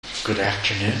Good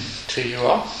afternoon to you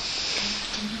all.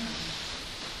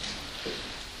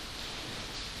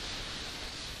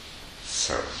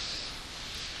 So,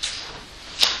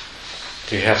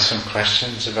 do you have some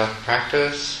questions about the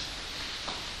practice?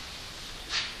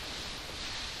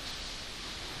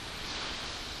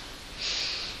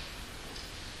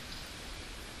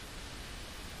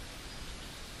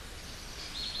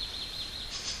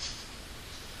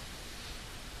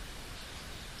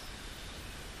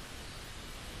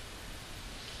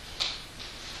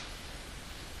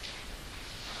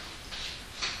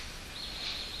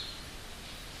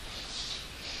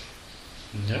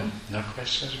 No? No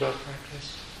questions about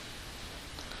practice?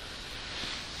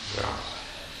 Well,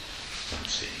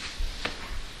 let's see.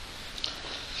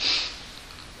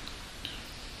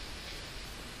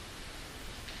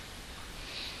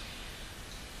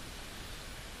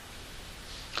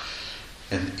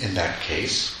 In that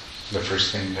case, the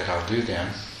first thing that I'll do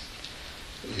then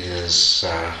is,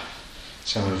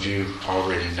 some of you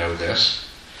already know this,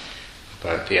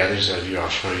 but the others of you, I'll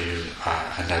show you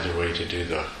another way to do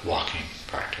the walking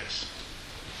practice.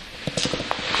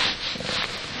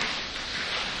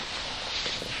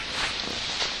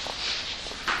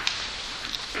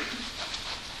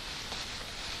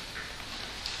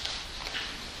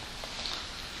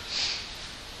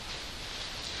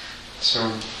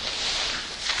 So,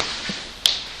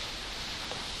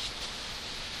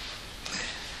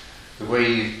 the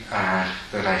way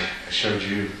that I showed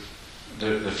you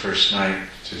the first night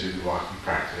to do the walking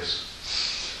practice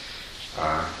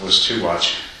was to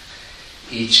watch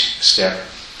each step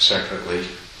separately,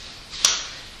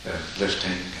 the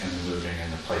lifting and the moving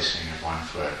and the placing of one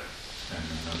foot, and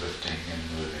then the lifting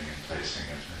and moving and placing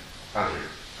of the other,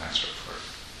 and so forth.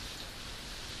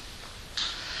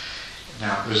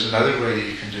 Now, there's another way that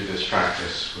you can do this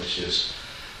practice, which is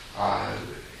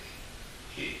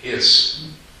it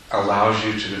allows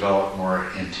you to develop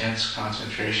more intense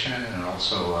concentration, and it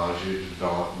also allows you to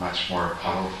develop much more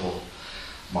powerful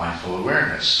mindful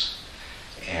awareness.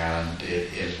 And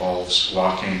it involves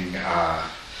walking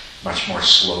much more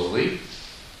slowly.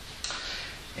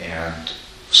 And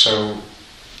so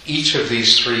each of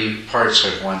these three parts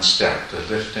of one step, the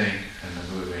lifting and the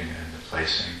moving and the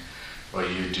placing, what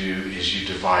you do is you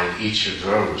divide each of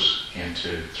those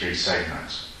into three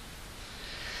segments.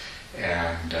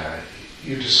 And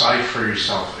you decide for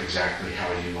yourself exactly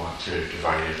how you want to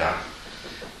divide it up.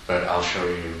 But I'll show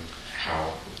you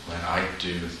how, when I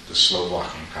do the slow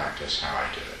walking practice, how I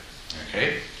do it.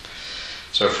 Okay?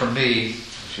 So for me,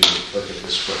 if you look at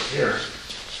this foot here,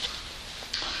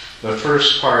 the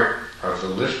first part of the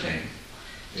lifting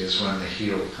is when the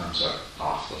heel comes up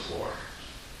off the floor.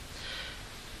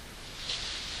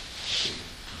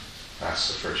 That's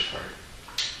the first part.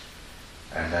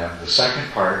 And then the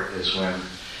second part is when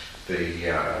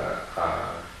the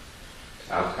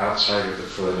outside of the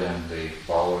foot and the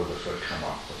ball of the foot come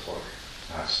off the floor.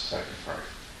 That's the second part.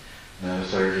 And then the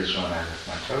third is when I lift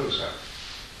my toes up.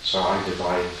 So I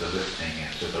divide the lifting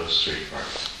into those three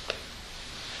parts.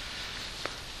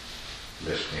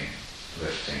 Lifting,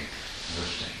 lifting,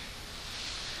 lifting.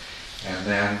 And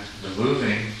then the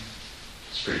moving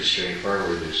is pretty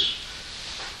straightforward. There's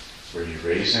where you're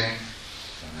raising,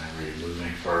 and then where you're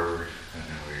moving forward, and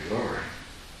then where you're lowering.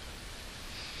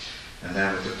 And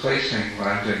then with the placing, when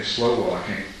I'm doing slow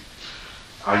walking,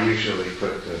 I usually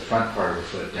put the front part of the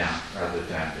foot down rather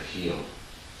than the heel.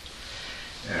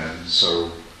 And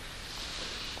so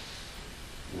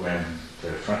when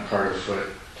the front part of the foot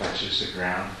touches the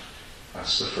ground,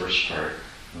 that's the first part.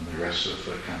 When the rest of the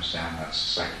foot comes down, that's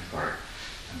the second part.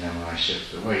 And then when I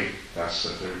shift the weight, that's the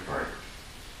third part.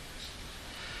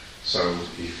 So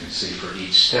you can see for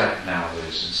each step now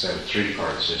there's, instead of three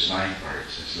parts, there's 9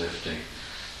 parts. It's lifting,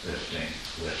 lifting,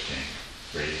 lifting,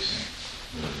 raising,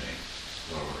 moving,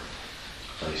 lower,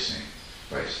 placing,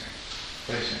 placing,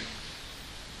 placing.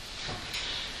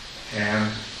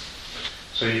 And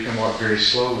so you can walk very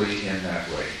slowly in that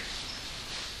way.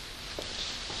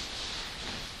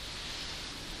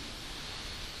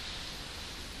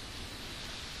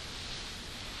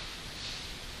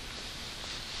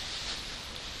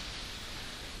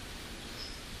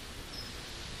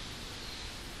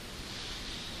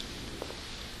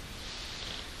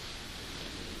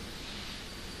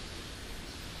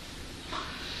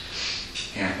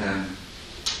 And then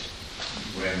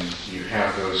when you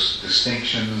have those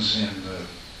distinctions in the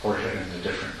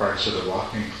different parts of the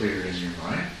walking clear in your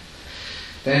mind,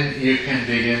 then you can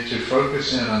begin to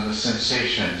focus in on the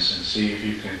sensations and see if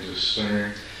you can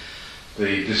discern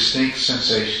the distinct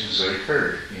sensations that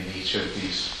occur in each of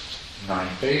these 9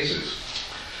 phases.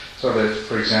 So that,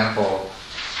 for example,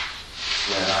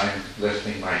 when I'm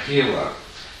lifting my heel up,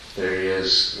 there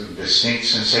is a distinct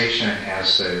sensation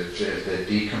as the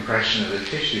decompression of the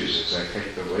tissues as I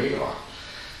take the weight off.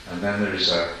 And then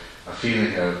there's a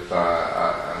feeling of,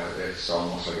 it's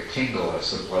almost like a tingle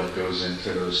as the blood goes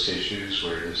into those tissues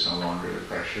where there's no longer the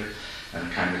pressure, and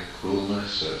a kind of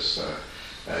coolness as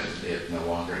it no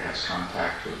longer has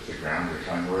contact with the ground. If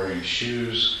I'm wearing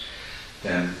shoes,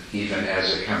 then even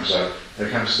as it comes up, there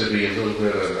comes to be a little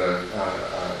bit of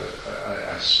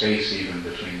a space even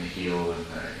between the heel and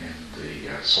the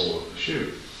sole of the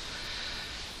shoe.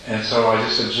 And so I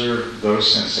just observe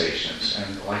those sensations,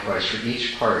 and likewise for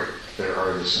each part there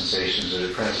are the sensations that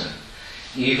are present.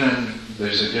 Even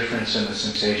there's a difference in the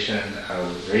sensation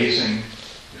of raising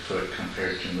your foot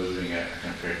compared to moving it,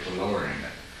 compared to lowering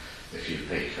it, if you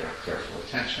pay careful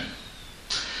attention.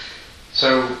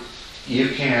 So you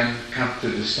can come to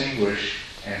distinguish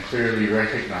and clearly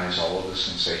recognize all of the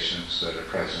sensations that are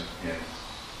present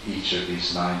in each of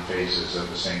these 9 phases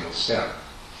of a single step.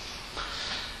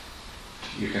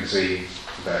 You can see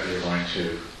that you're going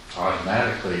to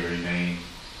automatically remain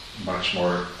much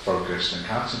more focused and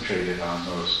concentrated on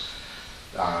those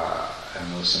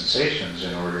sensations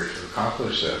in order to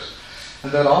accomplish this.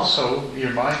 And that also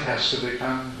your mind has to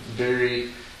become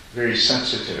very, very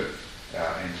sensitive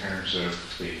in terms of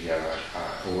the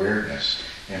awareness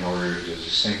in order to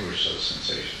distinguish those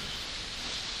sensations.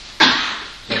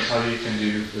 That's how you can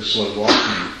do the slow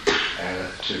walking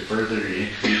to further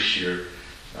increase your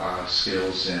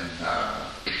skills in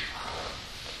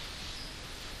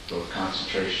both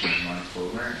concentration and mindful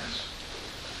awareness.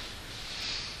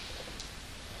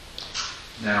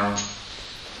 Now,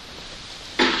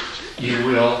 you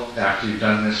will, after you've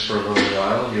done this for a little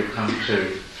while, you'll come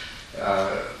to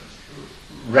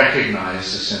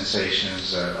recognize the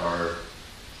sensations that are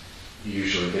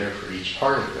usually there for each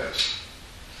part of this.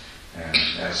 And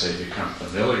as they become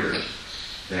familiar,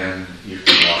 then you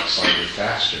can walk slightly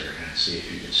faster and see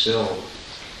if you can still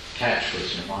catch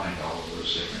with your mind all of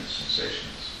those different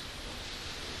sensations.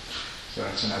 So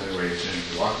that's another way of doing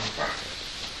the walking practice.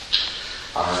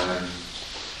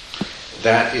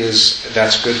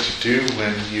 That's good to do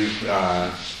when you,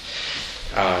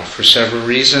 for several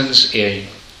reasons.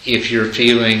 If you're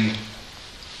feeling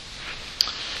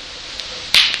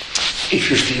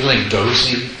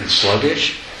dozy and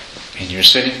sluggish in your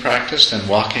sitting practice, then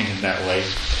walking in that way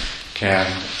can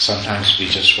sometimes be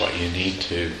just what you need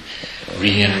to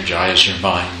re-energize your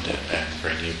mind and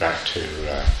bring you back to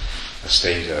a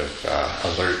state of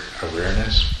alert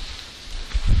awareness.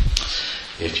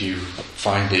 If you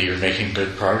find that you're making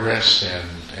good progress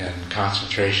in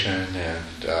concentration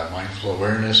and mindful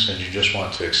awareness and you just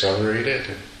want to accelerate it,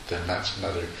 then that's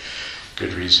another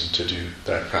good reason to do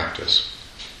that practice.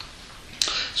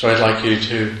 So I'd like you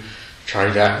to try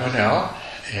that one out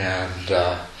and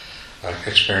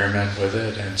experiment with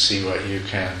it and see what you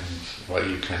can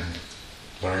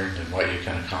learn and what you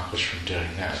can accomplish from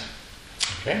doing that.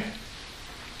 Okay?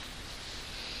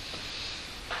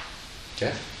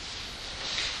 Yeah?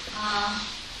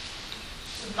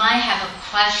 Might have a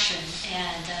question,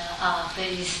 and but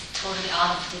it's totally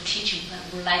out of the teaching.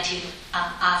 I would like to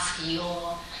ask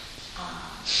your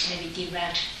maybe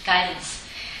direct guidance.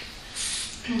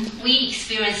 We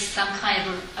experience some kind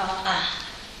of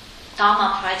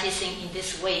Dharma practicing in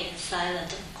this way, and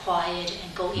silent and quiet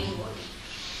and go inwardly.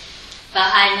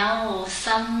 But I know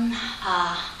some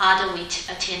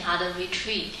attend other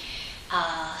retreat.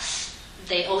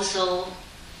 They also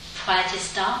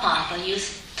practice Dharma, but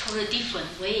use totally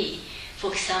different way.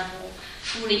 For example,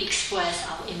 fully express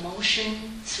our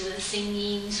emotion through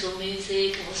singing, through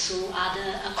music, or through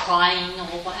other crying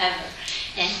or whatever,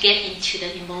 and get into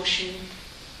the emotion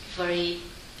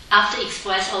after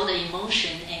express all the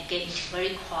emotion and get into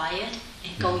very quiet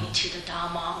and go into the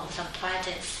Dharma or some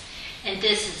practice. And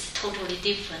this is totally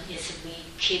different if we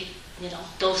keep,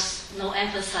 those no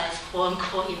emphasize quote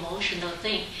unquote emotional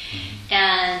thing.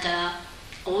 And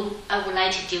I would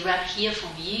like to direct hear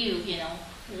from you,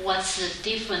 what's the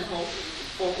different or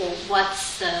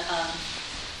what's the,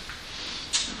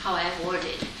 how I word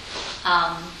it,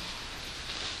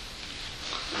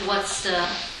 what's the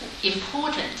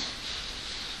important,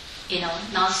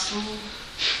 not through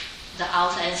the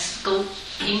outside, go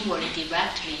inward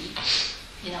directly,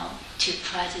 to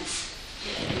practice.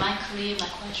 Am I clear my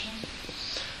question?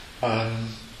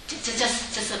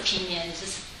 Just opinion,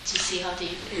 just to see how they...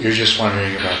 You're just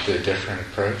wondering about the different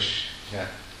approach? Yeah.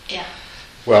 Yeah.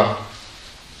 Well,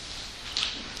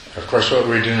 of course what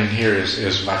we're doing here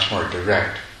is much more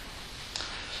direct.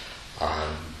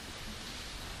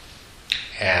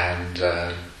 And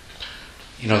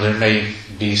there may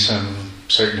be some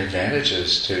certain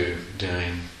advantages to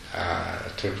doing,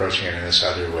 to approaching it in this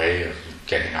other way of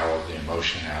getting all of the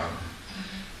emotion out,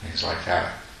 things like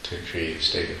that, to create a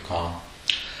state of calm.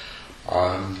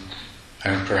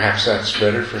 And perhaps that's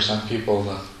better for some people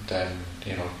than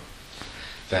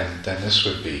this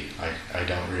would be. I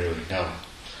don't really know.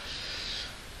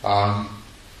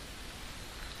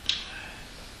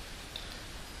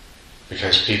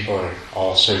 Because people are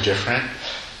all so different,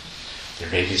 there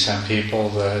may be some people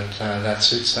that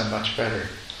suits them much better.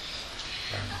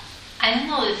 I don't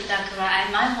know if that's right.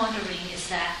 I'm wondering is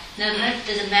that it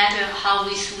doesn't matter how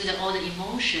we soothe all the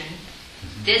emotion.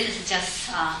 This is just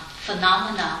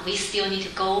phenomena. We still need to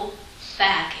go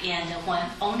back, and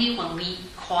only when we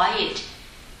quiet,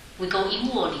 we go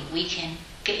inwardly, we can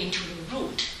get into the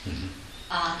root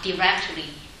directly,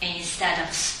 and instead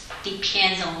of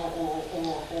depend on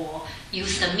or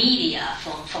use the media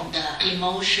from the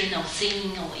emotion or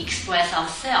singing or express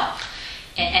ourselves.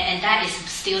 And that is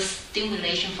still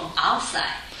stimulation from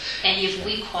outside. And if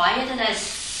we quiet, that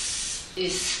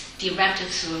is directed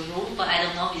to the root, but I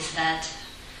don't know, is that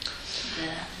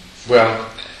the... Well,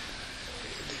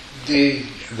 the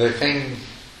thing,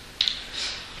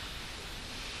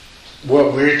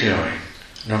 what we're doing,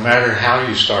 no matter how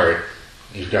you start,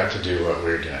 you've got to do what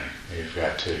we're doing. You've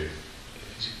got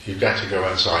to go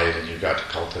inside and you've got to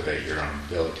cultivate your own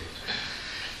abilities.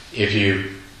 If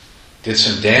you did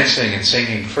some dancing and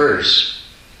singing first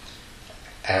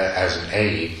as an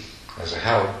aid, as a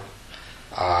help,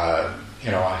 I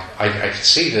could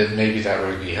see that maybe that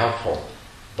would be helpful,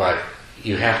 but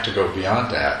you have to go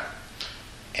beyond that.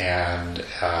 And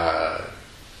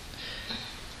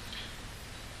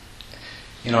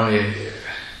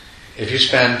if you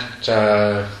spent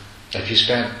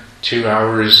 2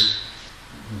 hours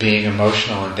being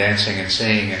emotional and dancing and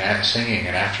singing, and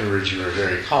afterwards you were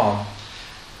very calm,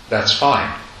 that's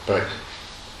fine. But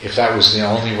if that was the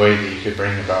only way that you could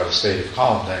bring about a state of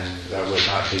calm, then that would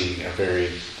not be a very,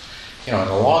 in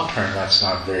the long term, that's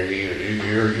not very.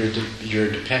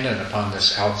 You're dependent upon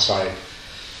this outside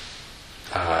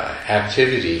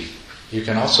activity. You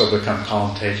can also become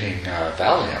calm taking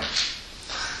Valium.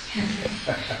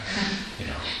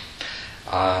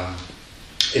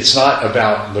 It's not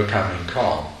about becoming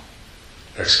calm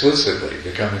exclusively.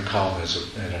 Becoming calm is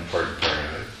an important part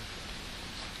of it.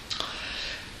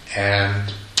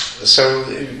 And so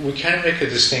we kind of make a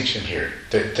distinction here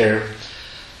that there,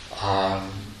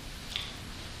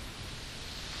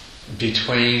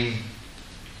 between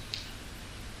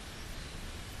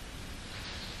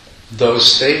those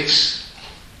states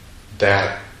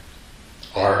that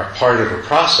are a part of a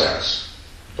process,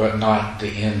 but not the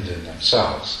end in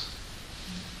themselves,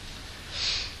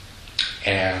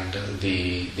 and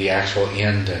the actual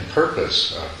end and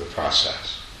purpose of the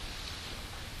process.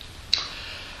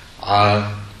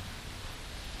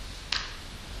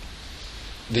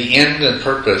 The end and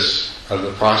purpose of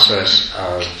the process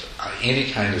of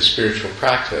any kind of spiritual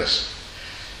practice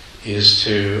is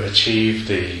to achieve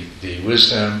the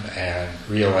wisdom and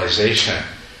realization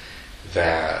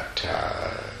that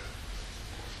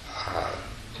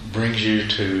brings you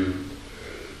to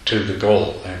the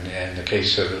goal. And in the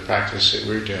case of the practice that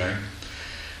we're doing,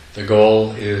 the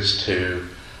goal is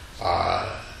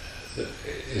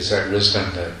is that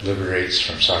wisdom that liberates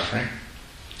from suffering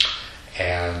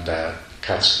and that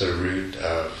cuts the root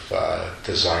of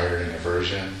desire and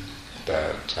aversion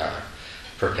that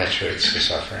perpetuates the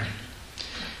suffering,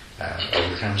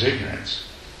 overcomes ignorance.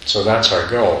 So that's our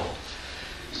goal.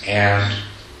 And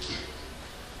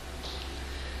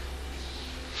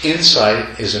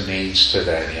insight is a means to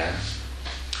that end.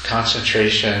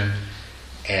 Concentration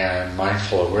and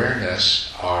mindful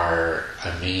awareness are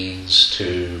a means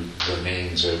to the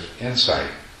means of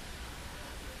insight.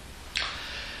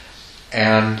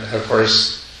 And of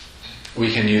course,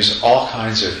 we can use all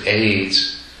kinds of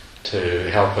aids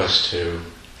to help us to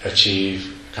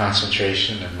achieve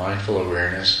concentration and mindful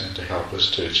awareness and to help us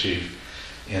to achieve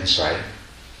insight.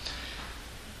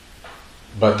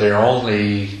 But they're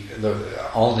only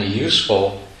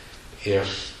useful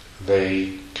if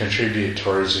they contribute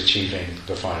towards achieving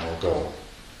the final goal.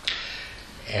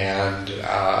 And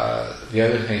the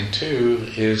other thing too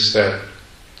is that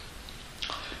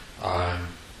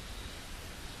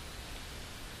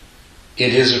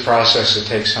it is a process that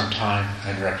takes some time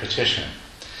and repetition.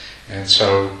 And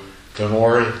so the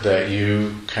more that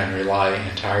you can rely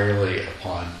entirely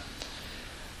upon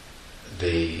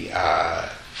the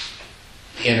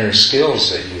inner skills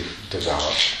that you've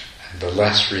developed, and the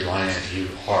less reliant you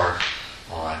are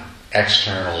on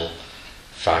external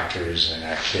factors and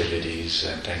activities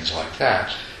and things like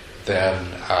that, then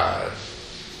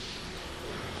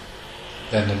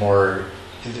then the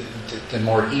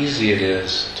more easy it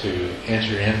is to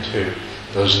enter into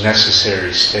those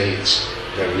necessary states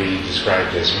that we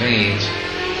described as means,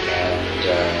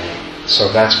 and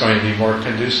so that's going to be more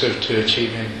conducive to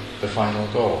achieving the final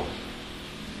goal.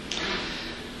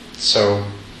 So,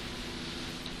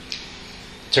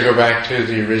 to go back to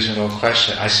the original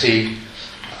question, I see,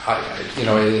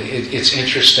 it's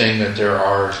interesting that there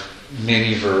are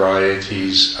many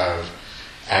varieties of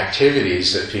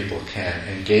activities that people can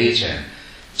engage in.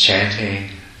 Chanting,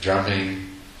 drumming,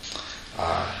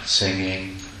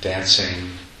 singing,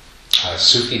 dancing,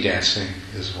 Sufi dancing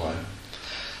is one.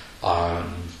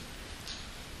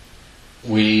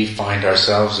 We find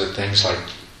ourselves at things like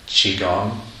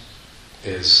Qigong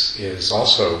is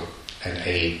also an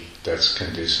aid that's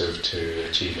conducive to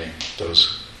achieving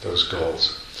those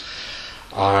goals.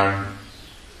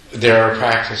 There are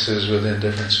practices within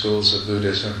different schools of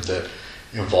Buddhism that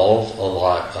involve a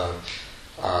lot of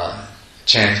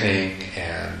chanting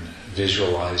and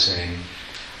visualizing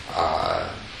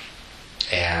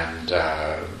and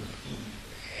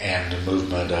the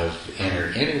movement of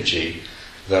inner energy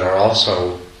that are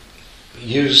also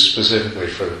used specifically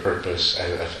for the purpose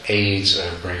of aids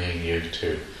of bringing you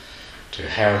to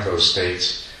have those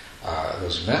states,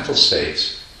 those mental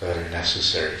states that are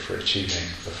necessary for achieving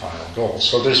the final goal.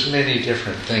 So there's many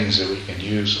different things that we can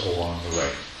use along the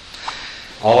way.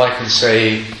 All I can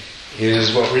say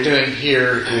is what we're doing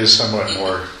here is somewhat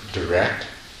more direct,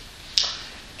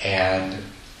 and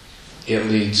it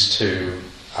leads to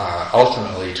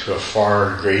ultimately to a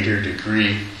far greater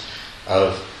degree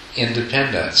of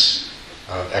independence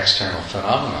of external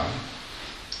phenomena.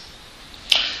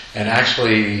 And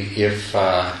actually, if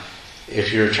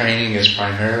your training is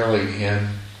primarily in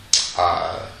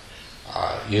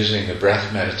using the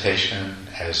breath meditation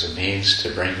as a means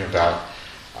to bring about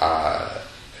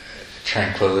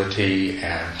tranquility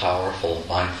and powerful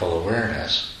mindful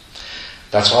awareness,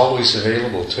 that's always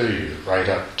available to you right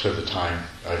up to the time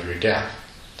of your death.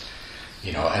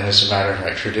 And as a matter of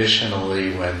fact,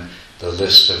 traditionally when the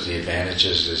list of the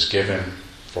advantages is given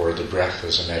for the breath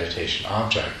as a meditation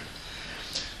object,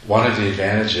 one of the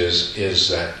advantages is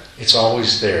that it's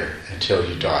always there until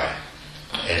you die.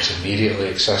 It's immediately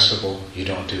accessible. You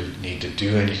don't need to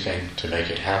do anything to make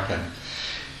it happen.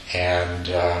 And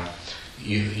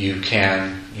you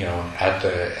can, at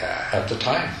the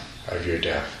time of your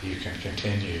death, you can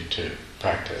continue to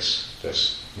practice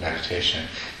this meditation.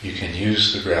 You can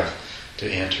use the breath to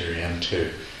enter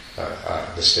into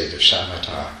the state of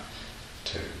shamatha.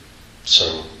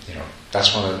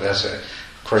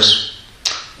 Of course,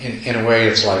 in a way,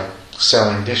 it's like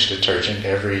selling dish detergent.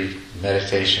 Every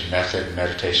meditation method,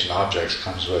 meditation objects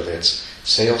comes with its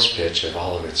sales pitch of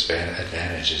all of its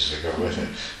advantages that go with it.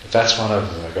 But that's one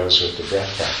of them that goes with the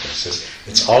breath practice.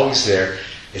 It's always there.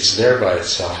 It's there by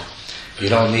itself. You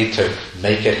don't need to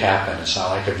make it happen. It's not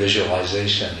like a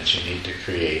visualization that you need to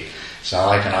create. It's not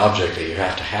like an object that you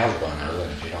have to have one of,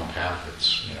 and if you don't have it,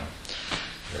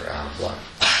 you're out of luck.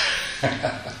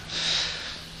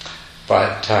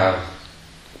 But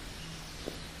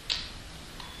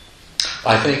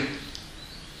I think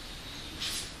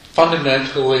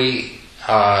fundamentally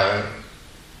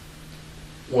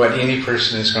what any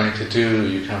person is going to do,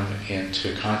 you come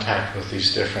into contact with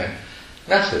these different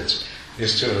methods,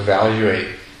 is to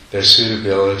evaluate their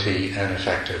suitability and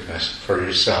effectiveness for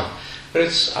yourself. But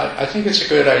I think it's a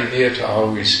good idea to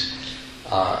always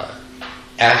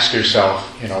ask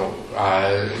yourself,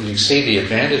 you see the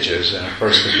advantages, and of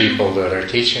course the people that are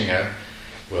teaching it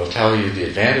will tell you the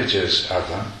advantages of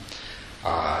them.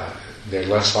 They're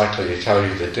less likely to tell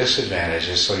you the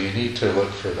disadvantages, so you need to look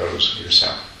for those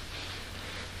yourself.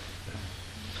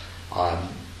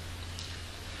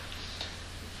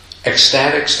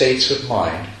 Ecstatic states of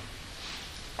mind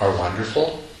are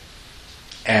wonderful,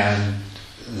 and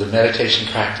the meditation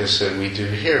practice that we do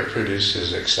here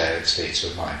produces ecstatic states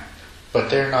of mind. But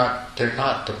they're not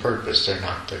the purpose, they're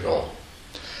not the goal.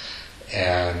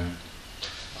 And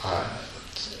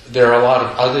there are a lot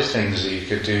of other things that you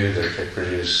could do that could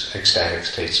produce ecstatic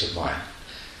states of mind.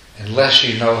 Unless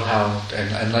you know how,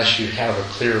 and unless you have a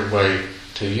clear way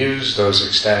to use those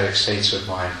ecstatic states of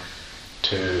mind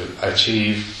to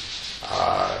achieve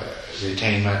the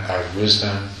attainment of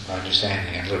wisdom,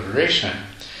 understanding, and liberation,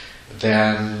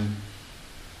 then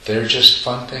they're just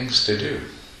fun things to do.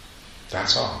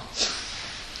 That's all.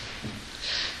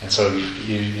 And so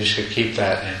you should keep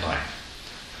that in mind.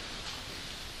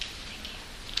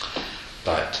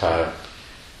 But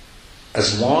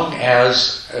as long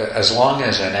as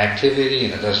an activity,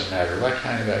 and it doesn't matter what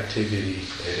kind of activity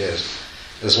it is,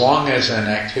 as long as an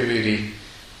activity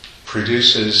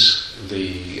produces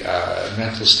the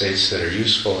mental states that are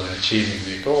useful in achieving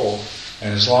the goal,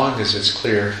 and as long as it's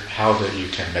clear how that you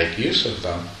can make use of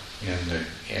them in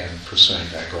pursuing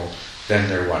that goal, then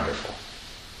they're wonderful.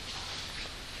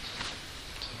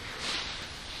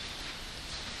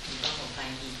 你帮我翻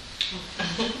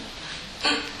译。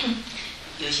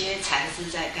有些禅师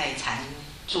在盖禅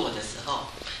座的时候，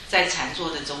在禅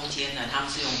座的中间呢，他们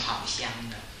是用跑香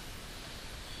的。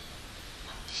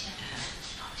跑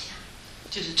香，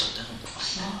就是走得很快。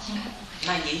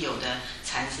那也有的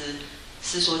禅师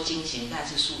是说精行，但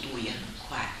是速度也很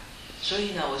快。所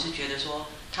以呢，我是觉得说，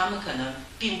他们可能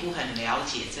并不很了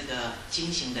解这个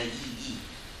精行的意义，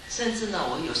甚至呢，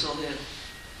我有时候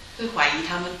会怀疑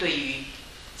他们对于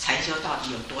禅修到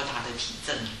底有多大的体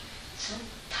证。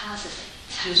他是谁？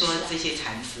就是说这些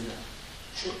禅师的。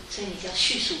所以你要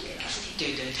叙述给老师听。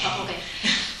对对对。OK.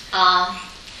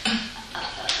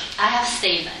 I have a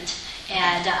statement,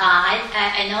 and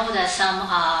I know that some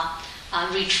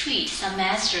retreat, some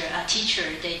master, teacher,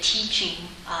 they teaching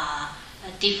a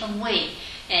different way,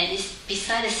 and it's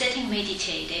beside the sitting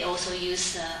meditate, they also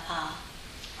use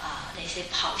they say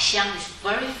跑香 is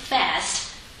very fast,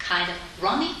 kind of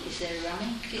running. Is it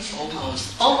running? It's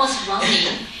almost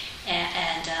running,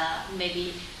 and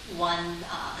maybe one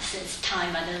says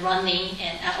time and then running,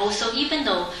 and also even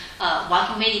though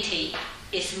walking meditate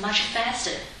is much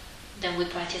faster than we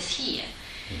practice here.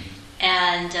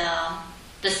 And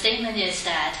the statement is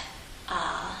that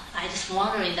I just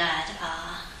wondering that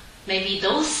maybe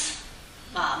those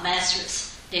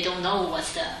masters, they don't know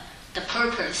what's the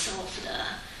purpose of the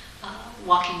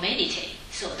walking meditate.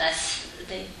 So that's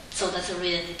the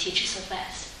reason they teach so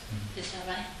fast. Is that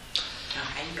right?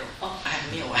 还有还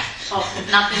没有完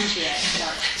not finished yet.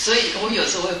 所以我有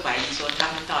时候会怀疑说，他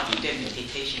们到底对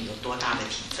meditation 有多大的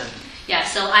体证？ Yeah,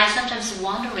 so I sometimes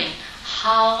wondering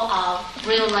how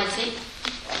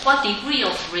what degree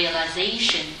of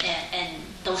realization and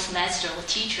those master or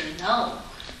teacher know,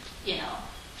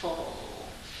 for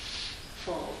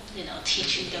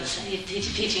teaching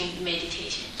teaching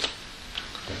meditation.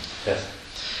 Yes.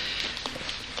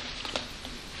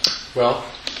 Well,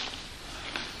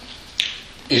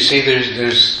 you see,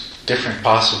 there's different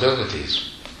possibilities.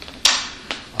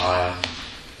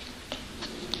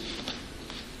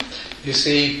 You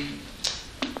see,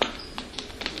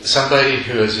 somebody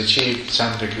who has achieved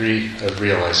some degree of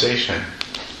realization,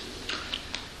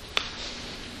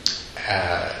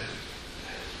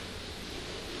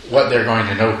 what they're going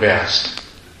to know best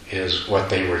is what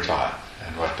they were taught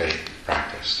and what they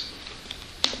practiced.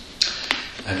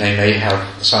 And they may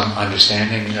have some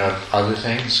understanding of other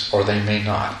things, or they may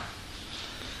not.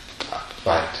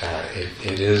 But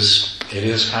it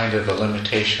is kind of a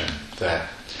limitation that,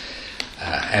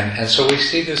 and so we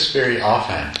see this very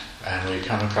often, and we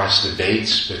come across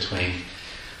debates between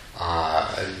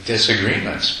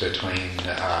disagreements between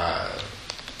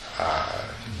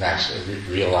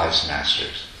realized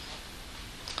masters.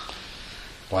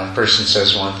 One person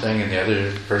says one thing, and the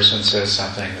other person says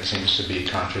something that seems to be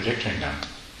contradicting them.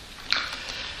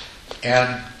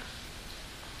 And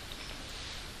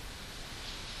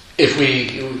if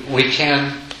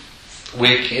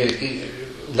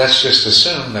let's just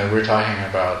assume that we're talking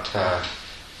about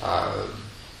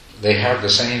they have the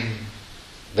same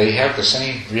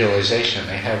realization,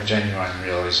 they have genuine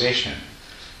realization,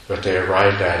 but they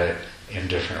arrived at it in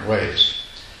different ways.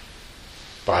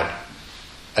 But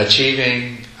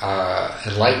achieving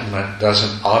enlightenment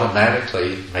doesn't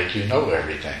automatically make you know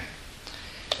everything.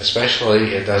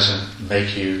 Especially, it doesn't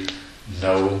make you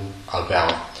know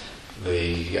about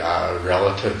the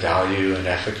relative value and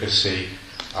efficacy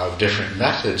of different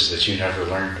methods that you never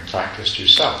learned and practiced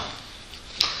yourself.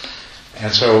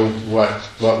 And so,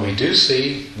 what we do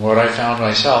see, what I found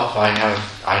myself, I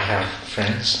have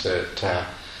friends that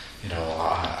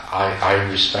I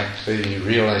respect the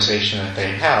realization that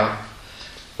they have,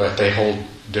 but they hold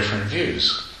different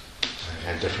views.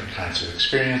 They've had different kinds of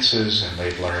experiences, and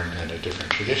they've learned in a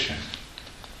different tradition.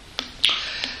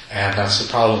 And that's the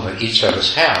problem that each of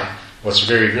us have. What's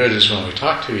very good is when we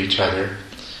talk to each other,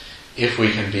 if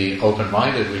we can be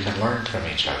open-minded, we can learn from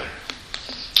each other.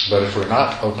 But if we're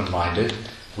not open-minded,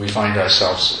 we find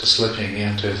ourselves slipping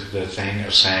into the thing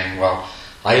of saying, well,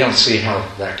 I don't see how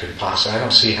that could possibly, I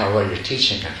don't see how what you're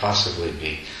teaching can possibly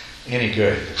be any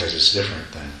good because it's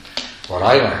different than what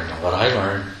I learned. And what I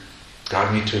learned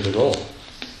got me to the goal.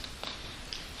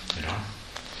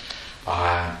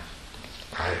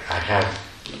 I have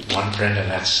one friend,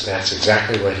 and that's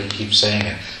exactly what he keeps saying.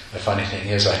 And the funny thing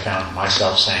is, I found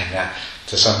myself saying that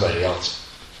to somebody else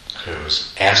who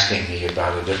was asking me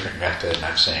about a different method, and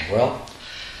I'm saying, well,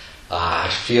 I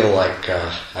feel like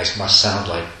I must sound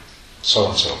like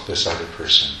so-and-so, this other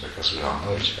person, because we all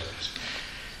know each other.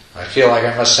 I feel like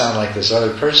I must sound like this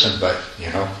other person, but,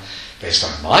 based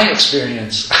on my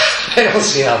experience, I don't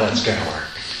see how that's going to work.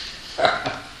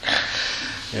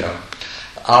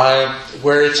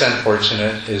 Where it's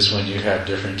unfortunate is when you have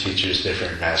different teachers,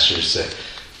 different masters that,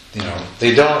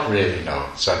 they don't really know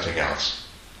something else,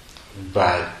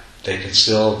 but they can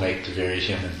still make the very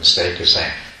human mistake of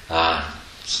saying,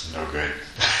 it's no good.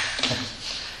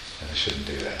 And I shouldn't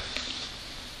do that.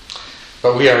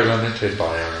 But we are limited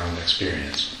by our own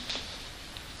experience.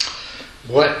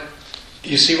 What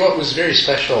was very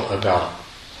special about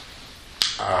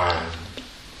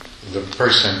the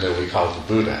person that we call the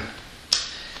Buddha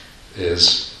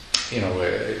is,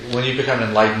 when you become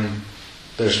enlightened,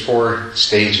 there's 4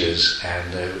 stages,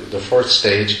 and the 4th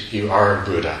stage, you are a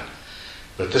Buddha.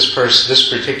 But this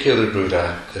particular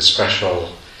Buddha is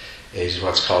special, is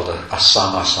what's called a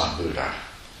Sammasambuddha.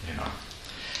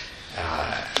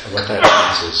 What that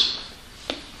means is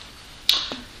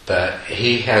that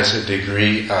he has a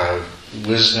degree of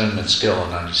wisdom and skill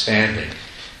and understanding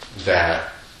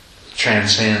that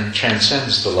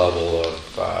transcends the level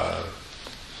of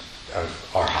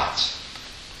arhats,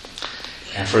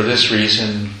 and for this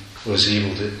reason was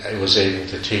able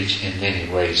to teach in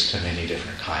many ways to many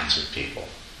different kinds of people.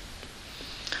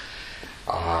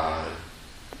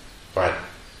 But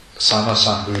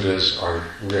Sammasambuddhas are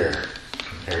rare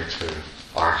compared to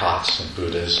arhats and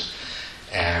Buddhas,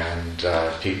 and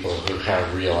people who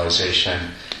have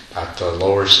realization at the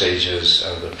lower stages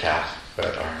of the path,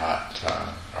 but are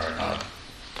not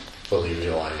fully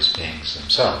realized beings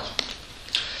themselves.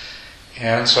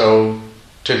 And so,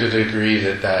 to the degree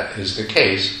that is the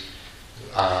case,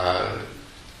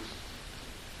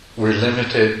 we're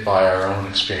limited by our own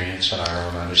experience and our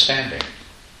own understanding.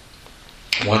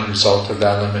 One result of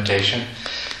that limitation,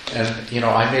 and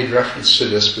I made reference to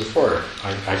this before,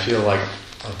 I feel like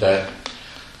that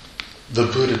the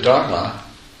Buddha Dharma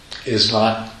is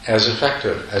not as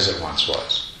effective as it once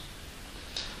was.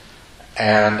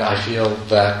 And I feel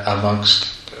that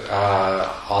amongst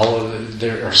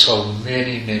there are so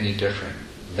many, many different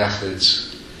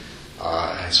methods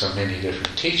and so many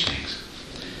different teachings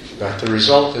that the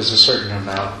result is a certain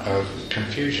amount of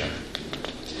confusion.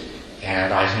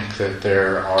 And I think that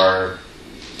there are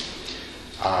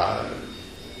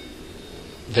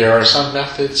some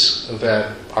methods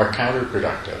that are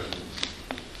counterproductive,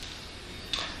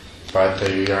 but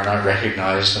they are not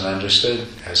recognized and understood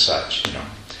as such.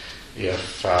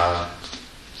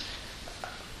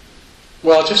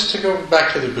 Just to go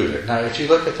back to the Buddha. Now, if you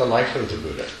look at the life of the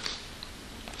Buddha,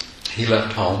 he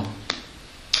left home,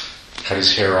 cut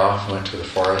his hair off, went to the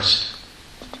forest,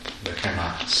 became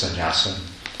a sannyasin,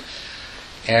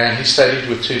 and he studied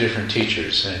with 2 different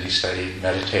teachers, and he studied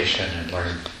meditation and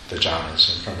learned the jhanas.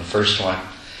 And from the first one,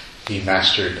 he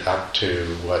mastered up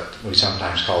to what we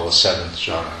sometimes call the 7th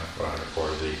jhana, or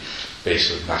the base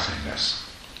of nothingness.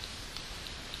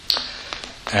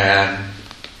 And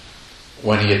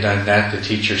when he had done that, the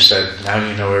teacher said, "Now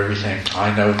you know everything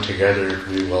I know. Together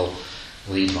we will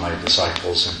lead my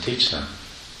disciples and teach them."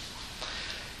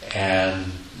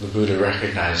 And the Buddha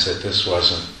recognized that this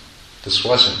wasn't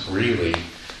really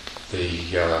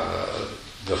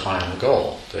the final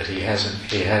goal. That he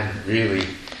hadn't really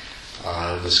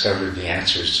discovered the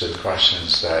answers to the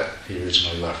questions that he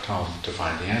originally left home to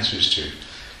find the answers to.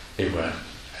 He went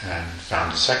and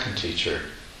found a second teacher.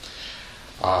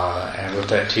 And with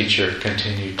that teacher,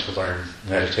 continued to learn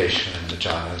meditation and the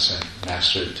jhanas and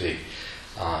mastered the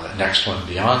next one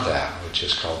beyond that, which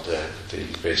is called the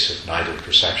basic night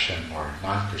perception or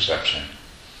non-perception.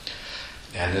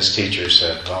 And this teacher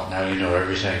said, "Well, now you know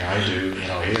everything I do.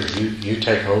 Here, you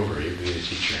take over. You be the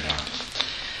teacher now."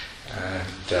 And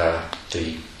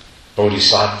the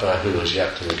Bodhisattva, who was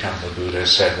yet to become the Buddha,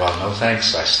 said, "Well, no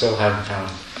thanks. I still haven't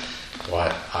found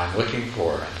what I'm looking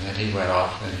for." And then he went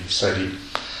off and he studied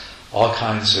all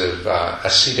kinds of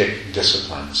ascetic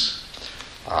disciplines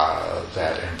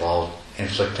that involved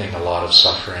inflicting a lot of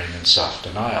suffering and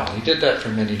self-denial. And he did that for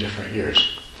many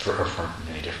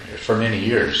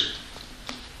years.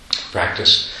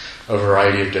 Practiced a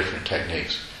variety of different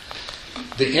techniques.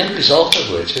 The end result of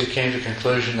which, he came to the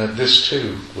conclusion that this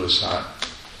too was not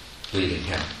leading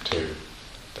him to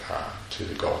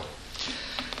the goal.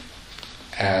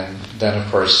 And then,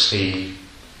 of course, he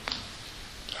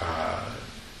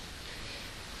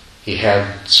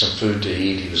had some food to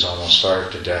eat. He was almost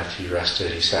starved to death. He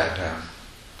rested. He sat down.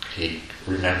 He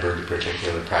remembered a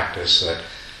particular practice that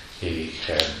he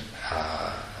had,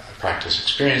 a practice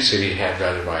experience that he had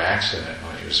rather by accident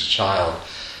when he was a child.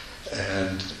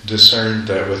 and discerned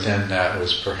that within that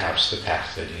was perhaps the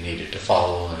path that he needed to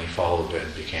follow, and he followed it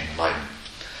and became enlightened.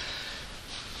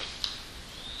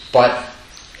 But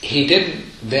he didn't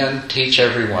then teach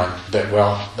everyone that,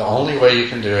 well, the only way you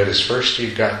can do it is first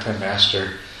you've got to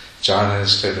master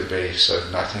jhanas to the base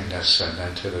of nothingness, and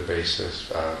then to the basis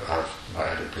of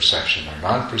either perception or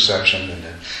non-perception, and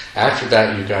then after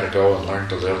that you've got to go and learn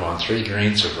to live on 3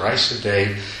 grains of rice a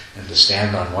day, and to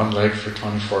stand on one leg for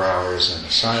 24 hours in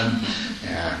the sun,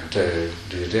 and to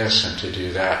do this and to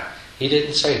do that. He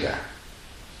didn't say that.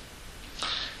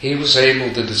 He was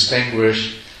able to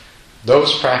distinguish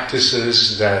those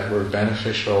practices that were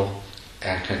beneficial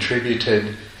and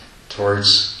contributed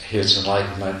towards his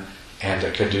enlightenment, and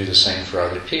that could do the same for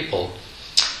other people,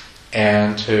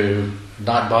 and to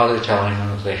not bother telling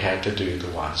them that they had to do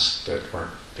the ones that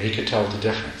weren't. He could tell the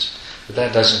difference. But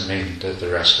that doesn't mean that the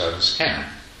rest of us can.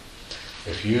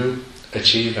 If you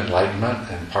achieve enlightenment,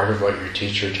 and part of what your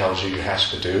teacher tells you have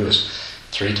to do is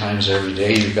 3 times every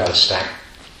day you've got to stack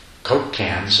Coke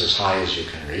cans as high as you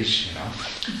can reach,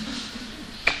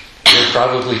 you'll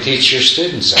probably teach your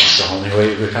students that's the only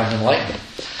way to become enlightened.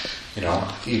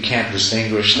 You can't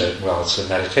distinguish that, well, it's the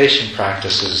meditation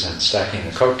practices and stacking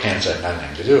the Coke cans had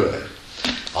nothing to do with it.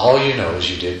 All you know is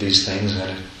you did these things and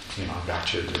it,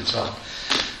 got you to do itself.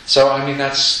 So,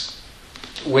 that's,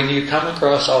 when you come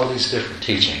across all these different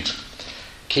teachings,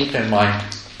 keep in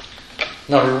mind,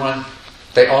 number 1,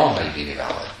 they all may be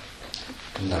valid.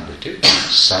 Number 2,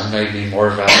 some may be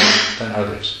more valid than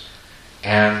others.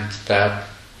 And that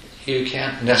you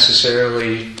can't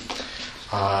necessarily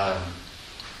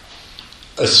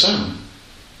assume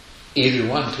either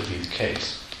one to be the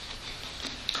case.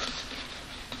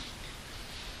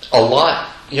 A lot,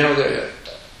 the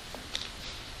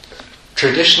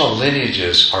traditional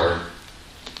lineages are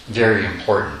very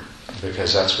important,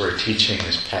 because that's where teaching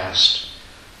is passed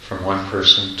from one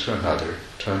person to another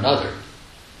to another.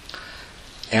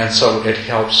 And so it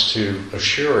helps to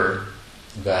assure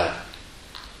that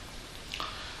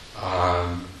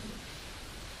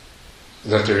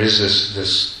that there is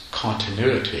this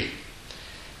continuity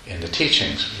in the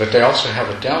teachings. But they also have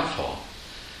a downfall.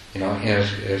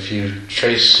 If you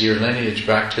trace your lineage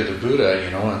back to the Buddha,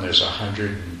 and there's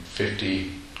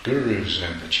 150 gurus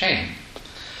in the chain,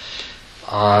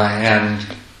 and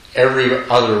every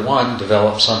other one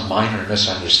developed some minor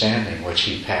misunderstanding which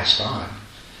he passed on,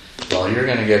 well, you're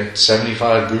going to get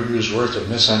 75 gurus worth of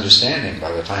misunderstanding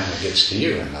by the time it gets to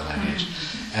you in the lineage.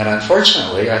 And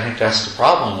unfortunately, I think that's the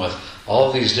problem with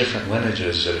all these different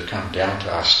lineages that have come down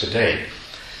to us today,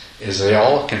 is they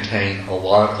all contain a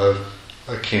lot of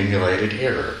accumulated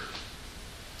error.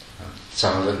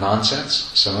 Some of it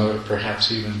nonsense, some of it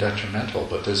perhaps even detrimental,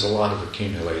 but there's a lot of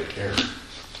accumulated error.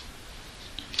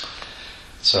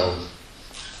 So,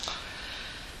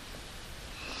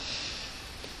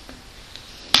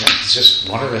 it's just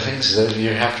one of the things that you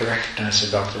have to recognize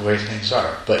about the way things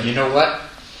are. But you know what?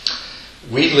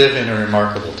 We live in a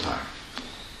remarkable time.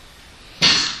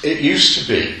 It used to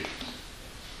be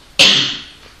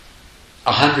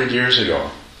 100 years ago,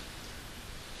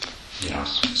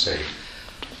 say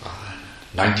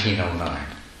 1909,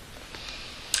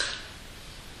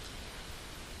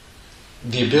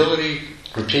 the ability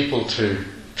for people to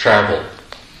travel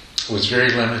was very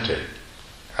limited.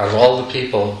 Out of all the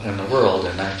people in the world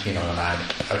in 1909,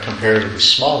 a comparatively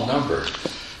small number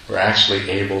were actually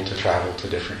able to travel to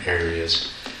different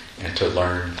areas and to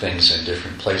learn things in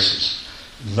different places.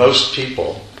 Most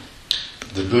people,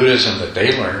 the Buddhism that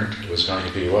they learned was going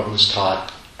to be what was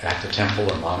taught at the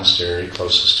temple or monastery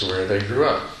closest to where they grew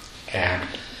up. And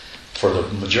for the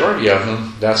majority of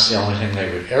them, that's the only thing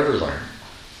they would ever learn.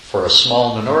 For a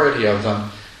small minority of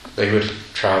them, they would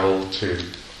travel to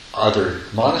other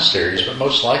monasteries, but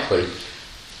most likely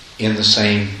in the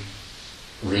same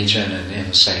region and in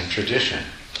the same tradition.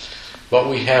 What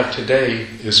we have today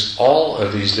is all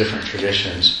of these different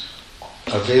traditions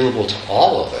available to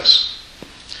all of us.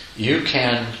 You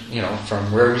can,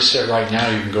 from where we sit right now,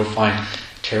 you can go find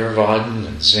Theravadan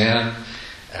and Zen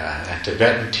and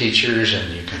Tibetan teachers,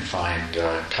 and you can find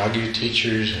Kagyu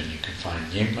teachers, and you can find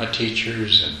Nyingma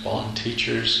teachers and Bon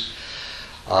teachers.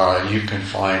 You can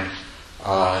find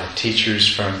teachers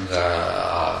from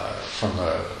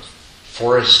the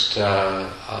forest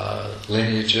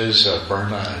lineages of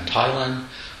Burma and Thailand,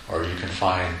 or you can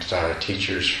find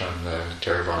teachers from the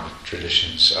Theravada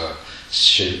traditions of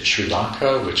Sri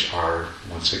Lanka, which are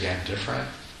once again different.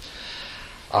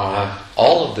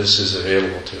 All of this is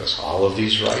available to us, all of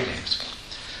these writings.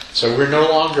 So we're no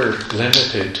longer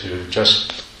limited to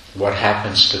just what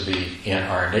happens to be in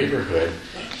our neighborhood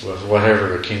with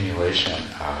whatever accumulation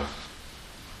of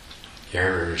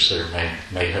errors there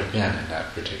may have been in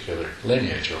that particular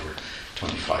lineage over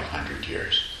 2,500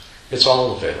 years. It's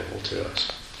all available to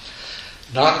us.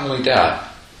 Not only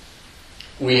that,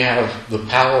 we have the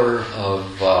power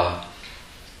of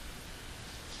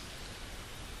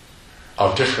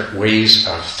different ways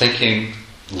of thinking,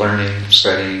 learning,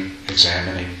 studying,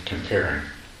 examining, comparing,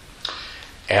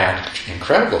 and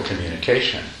incredible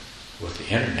communication with the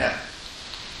internet.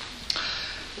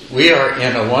 We are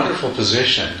in a wonderful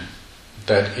position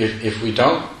that if we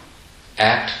don't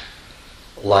act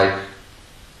like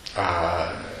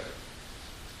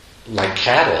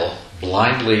cattle,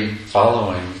 blindly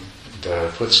following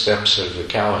the footsteps of the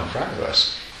cow in front of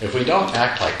us, if we don't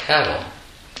act like cattle,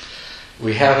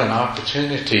 we have an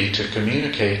opportunity to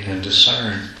communicate and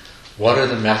discern what are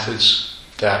the methods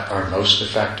that are most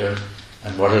effective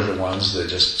and what are the ones that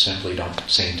just simply don't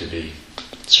seem to be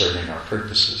serving our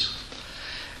purposes.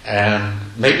 And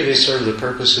maybe they serve the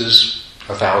purposes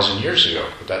 1,000 years ago,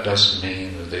 but that doesn't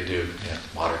mean that they do in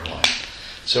modern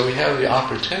life. So we have the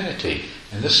opportunity,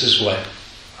 and this is what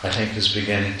I think is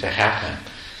beginning to happen,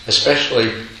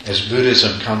 especially as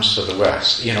Buddhism comes to the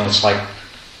West. You know, it's like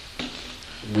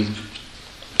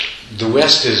the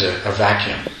West is a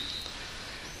vacuum,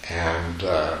 and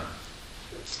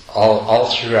all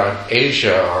throughout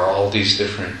Asia are all these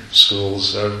different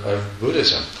schools of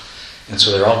Buddhism. And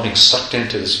so they're all being sucked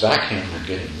into this vacuum and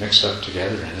getting mixed up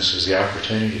together, and this is the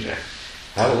opportunity to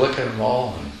have a look at them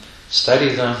all and study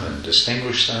them and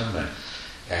distinguish them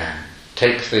and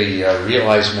take the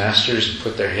realized masters and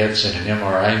put their heads in an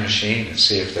MRI machine and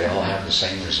see if they all have the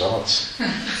same results.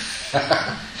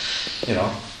 You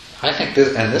know, I think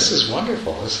this is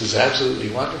wonderful. This is absolutely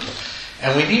wonderful.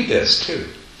 And we need this too.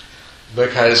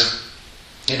 Because,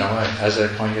 you know, as I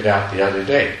pointed out the other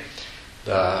day,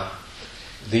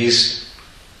 these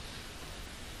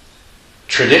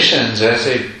traditions, as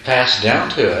they pass down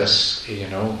to us, you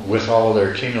know, with all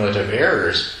their cumulative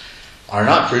errors, are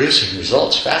not producing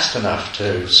results fast enough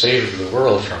to save the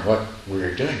world from what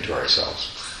we're doing to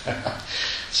ourselves.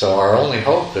 So our only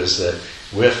hope is that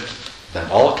with them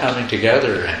all coming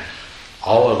together and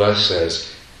all of us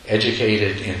as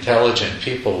educated, intelligent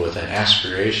people with an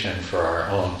aspiration for our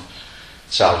own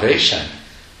salvation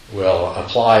will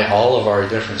apply all of our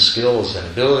different skills and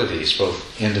abilities,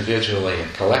 both individually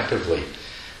and collectively,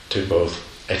 to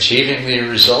both achieving the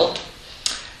result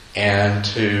and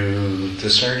to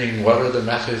discerning what are the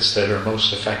methods that are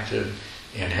most effective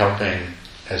in helping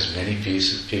as many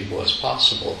people as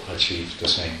possible achieve the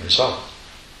same result.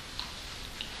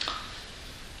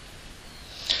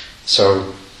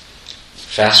 So,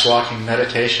 fast walking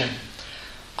meditation,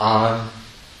 I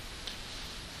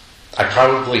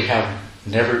probably have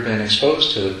never been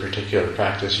exposed to the particular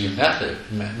practice you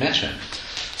mentioned,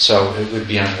 so it would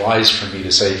be unwise for me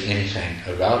to say anything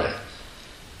about it.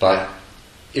 But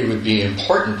it would be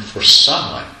important for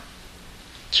someone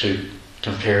to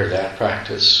compare that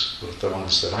practice with the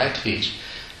ones that I teach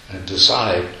and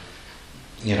decide,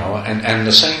 you know, and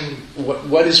the same,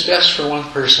 what is best for one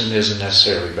person isn't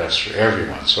necessarily best for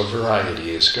everyone, so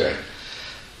variety is good.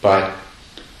 But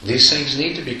these things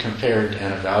need to be compared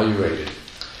and evaluated.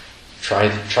 Try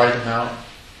them out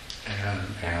and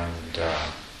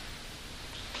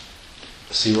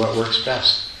see what works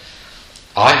best.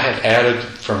 I have added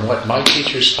from what my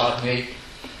teachers taught me.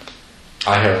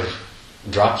 I have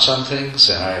dropped some things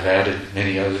and I have added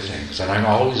many other things, and I'm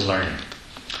always learning.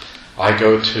 I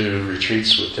go to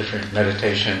retreats with different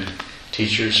meditation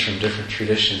teachers from different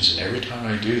traditions, and every time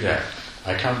I do that,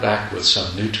 I come back with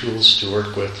some new tools to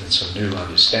work with and some new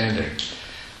understanding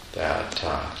that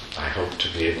I hope to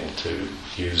be able to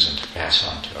use and to pass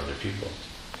on to other people.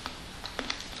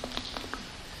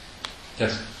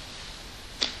 Yes?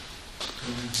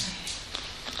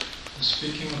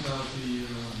 Speaking about the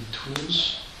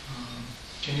tools,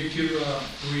 can you give a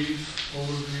brief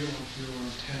overview of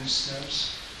your 10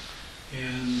 steps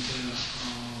and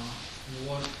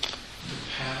what the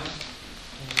path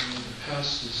or the path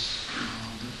is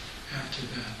after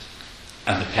that?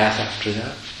 And the path after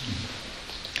that?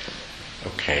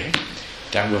 Okay.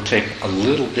 That will take a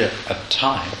little bit of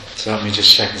time. So let me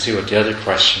just check and see what the other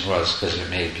question was, because it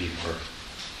may be more.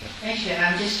 Actually,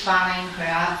 I'm just following her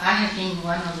up. I have been in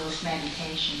one of those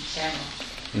meditations, several.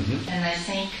 Mm-hmm. And I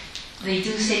think they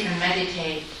do sit and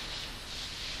meditate.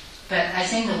 But I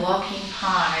think the walking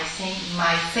part, I think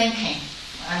my thinking,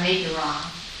 I may be wrong.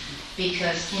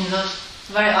 Because in those,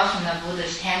 very often the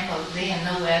Buddhist temple, they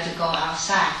have nowhere to go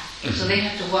outside. Mm-hmm. So they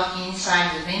have to walk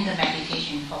inside within the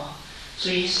meditation hall. So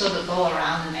you sort of go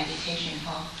around the meditation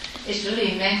hall. It's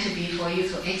really meant to be for you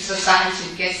to exercise,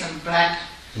 to get some blood.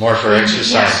 More for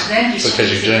exercise, then because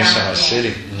you're doing so much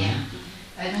sitting. Yeah.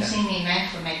 I don't think they meant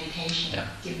for meditation,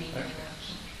 giving the walking.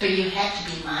 But you have to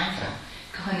be mindful.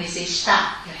 When they say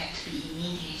stop, you have to be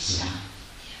immediately stop.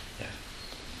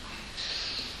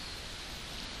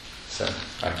 So,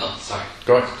 sorry.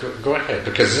 Go ahead,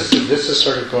 because this is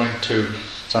sort of going to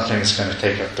something that's going to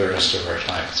take up the rest of our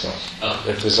time. So,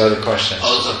 if there's other questions,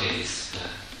 it's okay.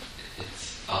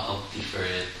 I'll defer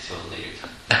it till a later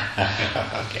time.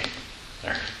 okay. All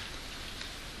right.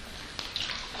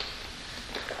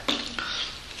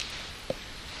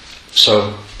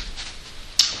 So,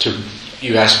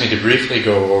 you asked me to briefly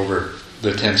go over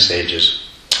the 10 stages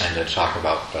and then talk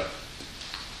about what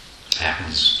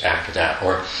happens after that.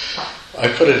 Or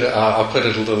I'll put it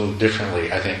a little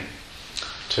differently, I think,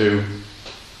 to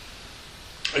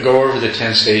go over the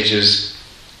 10 stages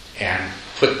and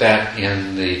put that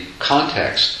in the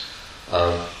context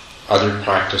of other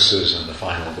practices and the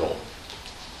final goal.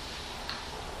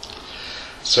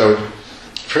 So,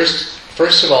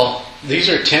 first of all, these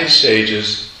are 10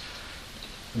 stages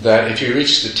that if you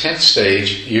reach the 10th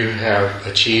stage, you have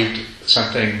achieved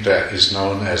something that is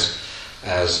known as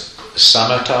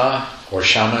samatha or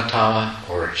shamatha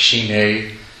or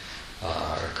shine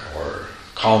or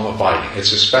calm abiding.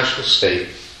 It's a special state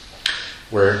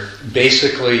where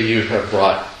basically you have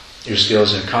brought your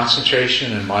skills in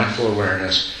concentration and mindful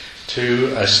awareness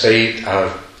to a state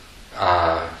of,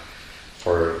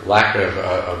 for lack of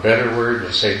a better word,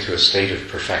 we'll say to a state of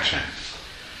perfection.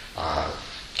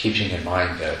 Keeping in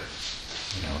mind that,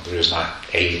 there is not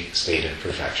a state of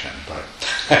perfection, but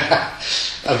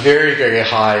a very, very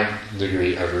high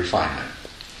degree of refinement.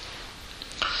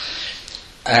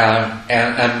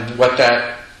 And what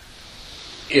that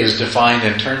is defined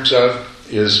in terms of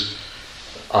is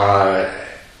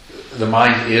the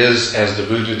mind is, as the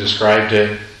Buddha described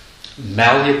it,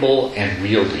 malleable and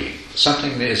wieldy.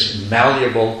 Something that is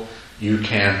malleable you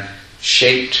can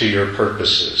shape to your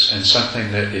purposes, and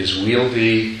something that is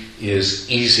wieldy is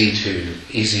easy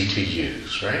to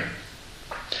use, right?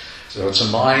 So it's a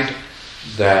mind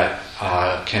that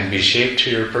can be shaped to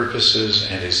your purposes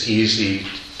and is easy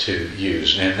to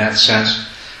use. And in that sense,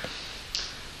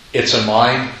 it's a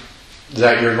mind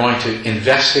that you're going to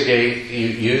investigate,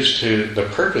 use to the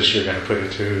purpose you're going to put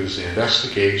it to is the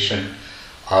investigation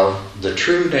of the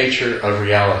true nature of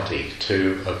reality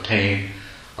to obtain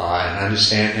an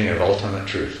understanding of ultimate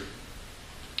truth.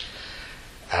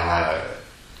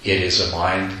 It is a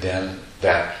mind then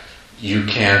that you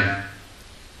can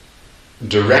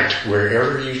direct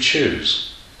wherever you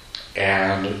choose,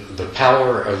 and the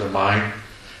power of the mind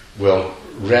will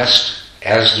rest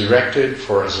as directed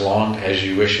for as long as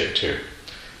you wish it to.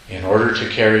 In order to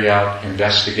carry out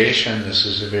investigation, this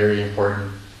is a very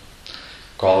important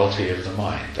quality of the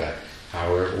mind, that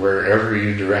however, wherever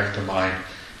you direct the mind,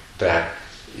 that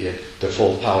the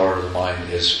full power of the mind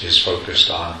is focused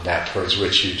on that towards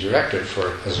which you direct it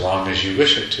for as long as you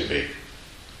wish it to be.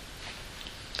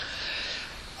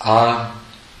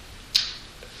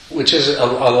 Which is a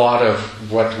lot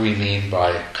of what we mean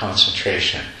by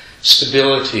concentration.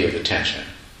 Stability of attention.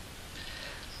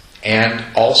 And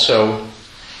also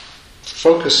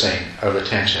focusing of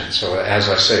attention. So as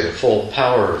I say, the full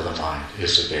power of the mind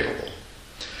is available.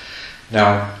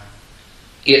 Now,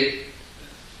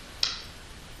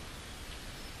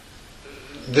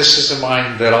 this is a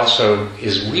mind that also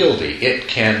is wieldy.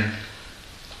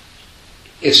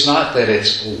 It's not that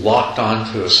it's locked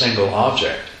onto a single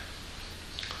object.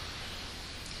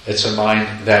 It's a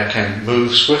mind that can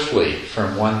move swiftly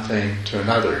from one thing to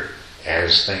another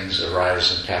as things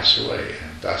arise and pass away,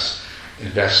 and thus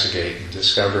investigate and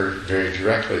discover very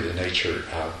directly the nature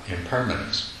of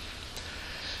impermanence.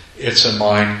 It's a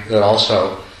mind that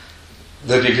also,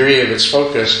 the degree of its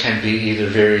focus can be either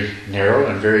very narrow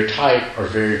and very tight or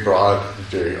very broad and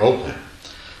very open,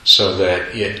 so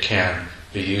that it can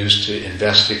be used to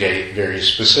investigate very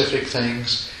specific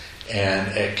things, and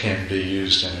it can be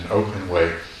used in an open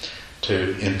way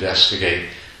to investigate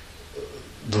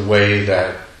the way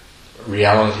that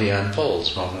reality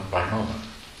unfolds moment by moment.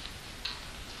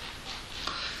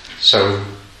 So,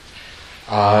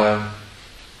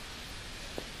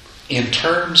 in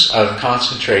terms of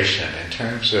concentration, in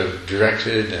terms of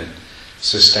directed and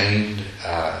sustained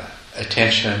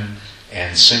attention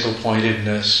and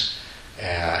single-pointedness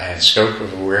and scope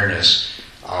of awareness,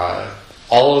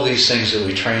 all of these things that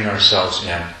we train ourselves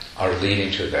in are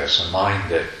leading to this, a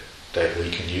mind that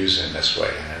we can use in this way.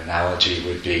 An analogy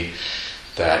would be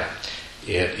that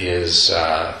it is,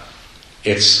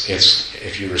 it's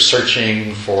if you were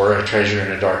searching for a treasure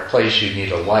in a dark place, you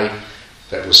need a light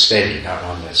that was steady, not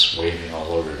one that's waving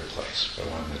all over the place, but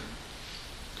one that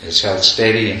is held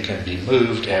steady and can be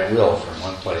moved at will from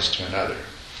one place to another.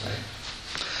 Right?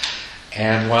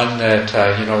 and one that,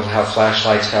 how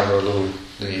flashlights have a little,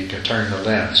 you can turn the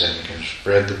lens and you can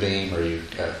spread the beam, or you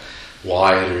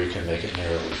wide, or you can make it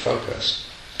narrowly focused.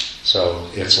 So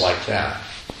it's like that.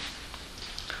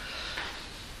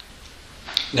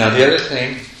 Now the other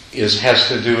thing has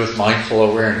to do with mindful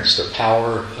awareness, the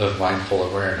power of mindful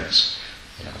awareness.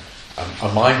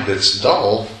 A mind that's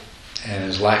dull and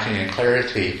is lacking in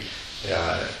clarity,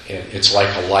 it's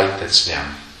like a light that's dim.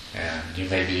 And you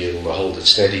may be able to hold it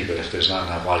steady, but if there's not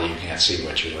enough light, you can't see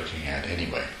what you're looking at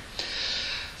anyway.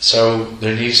 So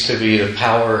there needs to be the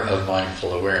power of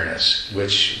mindful awareness,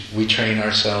 which we train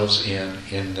ourselves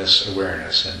in this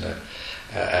awareness,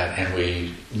 and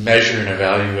we measure and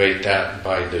evaluate that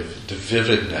by the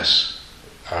vividness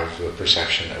of the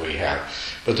perception that we have.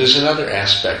 But there's another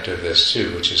aspect of this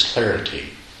too, which is clarity.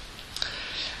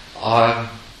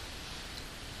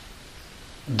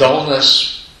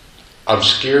 Dullness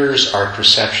obscures our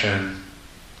perception.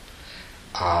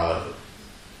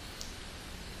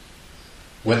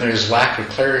 When there's lack of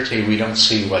clarity, we don't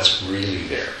see what's really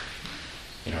there.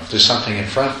 If there's something in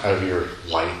front of your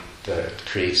light that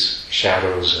creates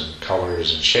shadows and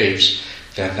colors and shapes,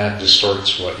 then that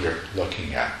distorts what you're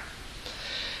looking at.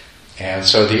 And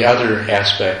so the other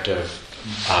aspect of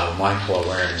mindful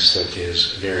awareness that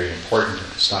is very important,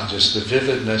 it's not just the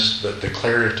vividness, but the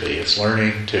clarity. It's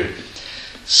learning to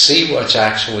see what's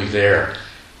actually there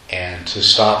and to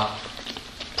stop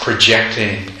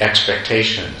projecting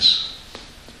expectations,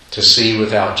 to see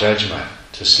without judgment,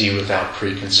 to see without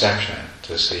preconception,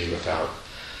 to see without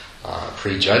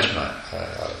prejudgment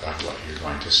of what you're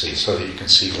going to see, so that you can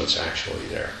see what's actually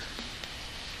there.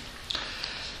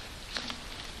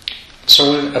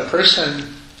 So when a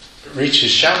person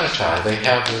reaches shamatha,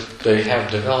 they have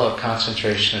developed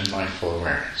concentration and mindful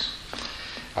awareness.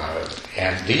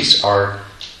 And these are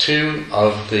two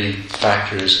of the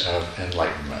factors of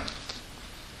enlightenment.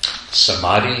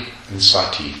 Samadhi and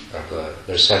sati.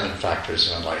 There's 7 factors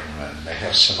of enlightenment, and they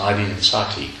have samadhi and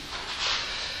sati.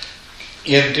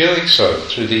 In doing so,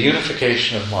 through the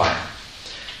unification of mind,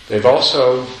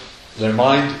 their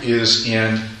mind is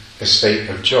in a state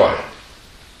of joy.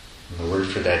 And the word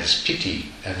for that is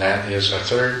piti, and that is a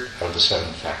third of the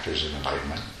 7 factors of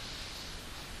enlightenment.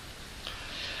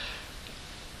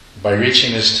 By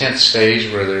reaching this 10th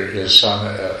stage, where there is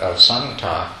of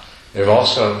samatha, they've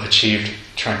also achieved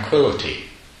tranquility.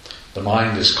 The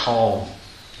mind is calm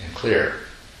and clear.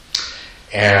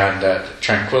 And that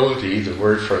tranquility, the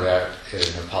word for that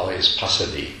in Pali is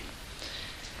passaddhi.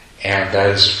 And that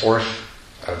is 4th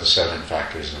of the 7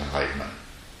 factors of enlightenment.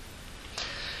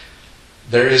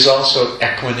 There is also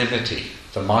equanimity.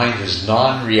 The mind is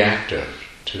non-reactive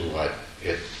to what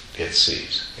it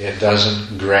sees. It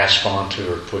doesn't grasp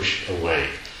onto or push away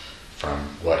from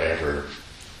whatever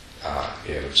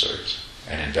it observes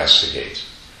and investigates.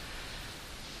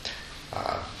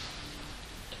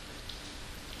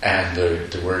 And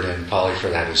the word in Pali for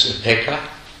that is upekkha,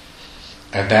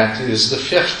 and that is the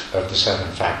 5th of the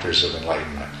 7 factors of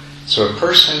enlightenment. So a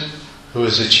person who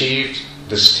has achieved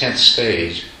this 10th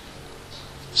stage,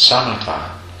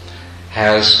 samatha,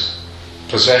 has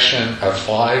possession of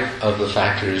 5 of the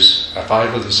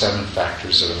 7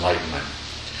 factors of enlightenment.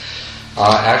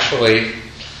 Actually,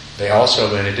 they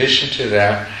also, in addition to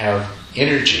that, have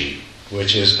energy,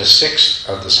 which is a 6th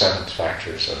of the 7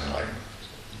 factors of enlightenment.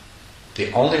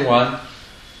 The only one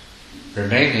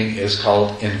remaining is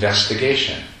called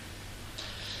investigation.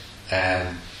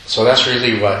 And so that's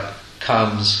really what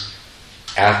comes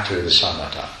after the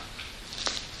samatha.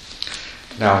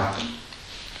 Now,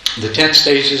 the 10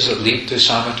 stages that lead to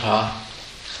samatha,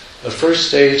 the first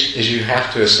stage is you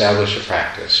have to establish a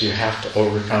practice. You have to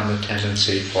overcome the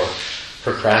tendency for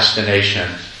procrastination.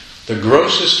 The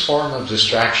grossest form of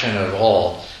distraction of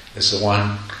all is the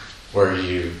one where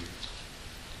you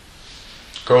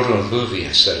go to a movie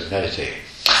instead of meditating.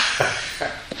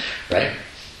 Right?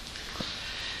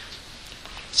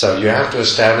 So you have to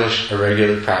establish a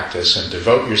regular practice and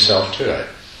devote yourself to it.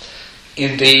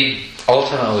 Indeed,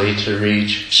 ultimately, to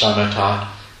reach samatha,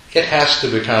 it has to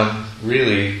become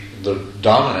really the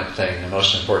dominant thing, the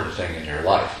most important thing in your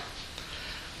life.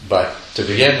 But to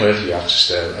begin with, you have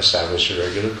to establish a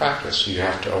regular practice. You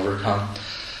have to overcome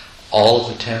all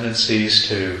of the tendencies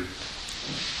to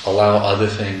allow other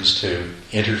things to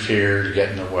interfere, to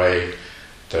get in the way,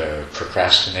 the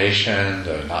procrastination,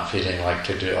 the not feeling like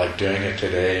doing it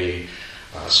today,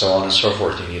 so on and so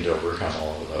forth. You need to overcome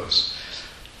all of those.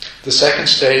 The second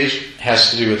stage has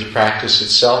to do with the practice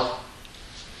itself.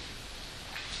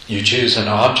 You choose an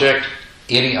object,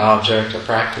 any object, a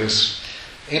practice,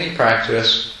 any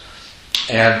practice,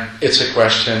 and it's a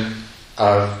question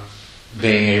of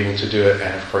being able to do it.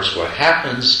 And of course what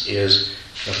happens is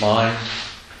the mind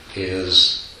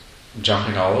is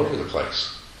jumping all over the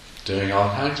place, doing all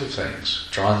kinds of things,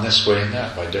 drawn this way and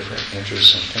that by different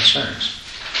interests and concerns.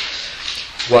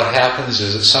 What happens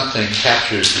is that something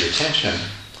captures the attention.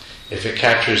 If it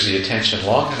captures the attention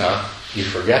long enough, you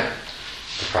forget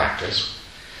the practice.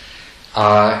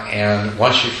 And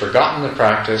once you've forgotten the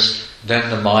practice, then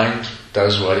the mind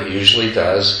does what it usually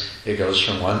does. It goes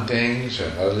from one thing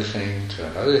to another thing to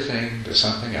another thing to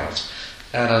something else.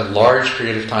 And a large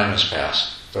period of time has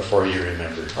passed before you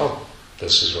remember, oh,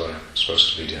 this is what I'm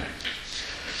supposed to be doing.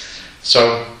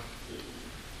 So,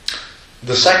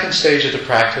 the second stage of the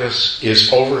practice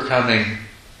is overcoming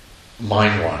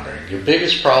mind wandering. Your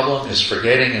biggest problem is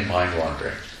forgetting and mind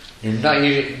wandering. You're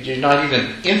not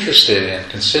even interested in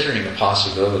considering the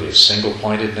possibility of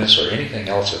single-pointedness or anything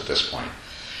else at this point.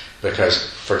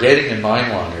 Because forgetting and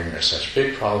mind wandering are such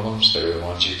big problems, they're the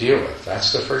ones you deal with.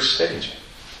 That's the first stage.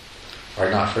 Or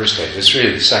not first stage, it's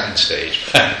really the second stage.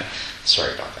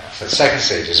 Sorry about that. The second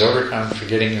stage is overcome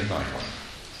forgetting and mind wandering.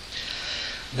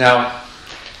 Now,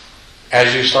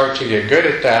 as you start to get good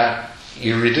at that,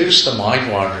 you reduce the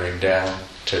mind wandering down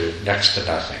to next to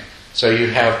nothing. So you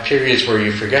have periods where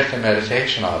you forget the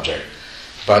meditation object,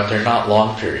 but they're not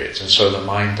long periods, and so the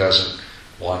mind doesn't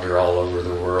wander all over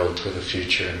the world to the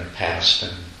future and the past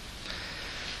and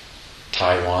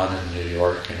Taiwan and New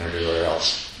York and everywhere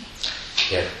else.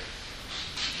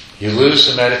 You lose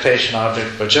the meditation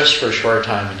object, but just for a short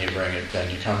time, and you bring it, then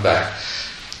you come back.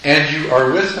 And you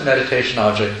are with the meditation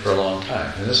object for a long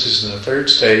time. And this is in the third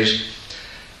stage.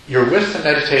 You're with the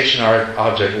meditation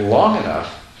object long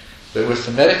enough that with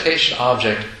the meditation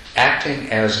object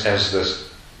acting as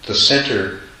the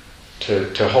center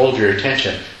to hold your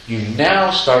attention, you now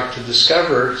start to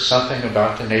discover something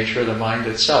about the nature of the mind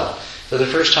itself. For the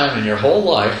first time in your whole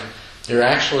life, you're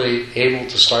actually able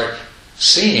to start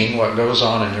seeing what goes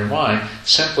on in your mind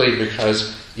simply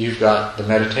because you've got the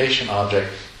meditation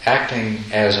object acting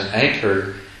as an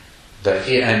anchor,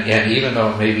 and even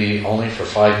though it may be only for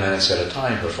 5 minutes at a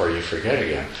time before you forget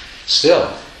again,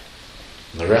 still,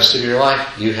 the rest of your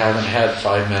life you haven't had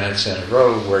 5 minutes in a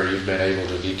row where you've been able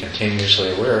to be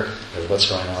continuously aware of what's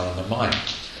going on in the mind.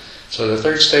 So the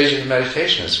third stage of the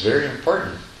meditation is very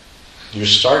important. You're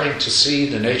starting to see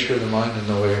the nature of the mind and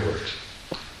the way it works.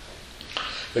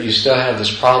 But you still have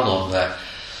this problem that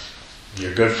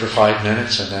you're good for 5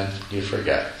 minutes and then you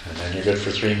forget. And then you're good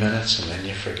for 3 minutes and then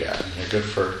you forget. And you're good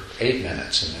for 8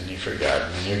 minutes and then you forget.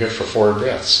 And then you're good for 4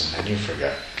 breaths and then you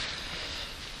forget.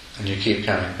 And you keep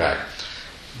coming back.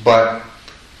 But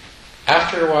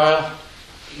after a while,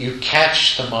 you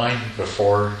catch the mind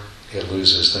before it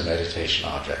loses the meditation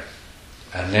object.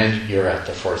 And then you're at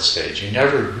the fourth stage. You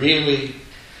never really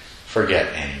forget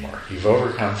anymore. You've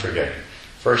overcome forgetting.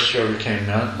 First you overcame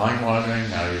mind wandering,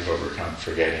 now you've overcome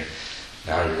forgetting.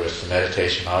 Now you're with the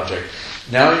meditation object.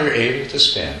 Now you're able to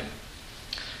spend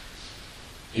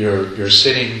your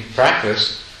sitting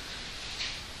practice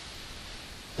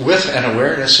with an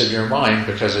awareness of your mind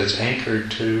because it's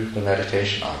anchored to the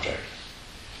meditation object.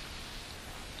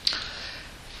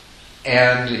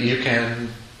 And you can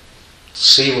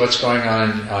see what's going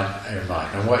on in your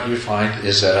mind. And what you find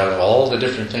is that out of all the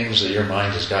different things that your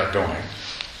mind has got going,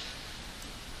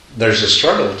 there's a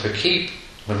struggle to keep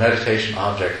the meditation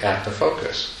object at the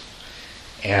focus.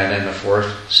 And in the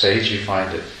fourth stage you find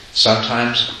that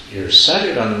sometimes you're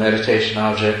centered on the meditation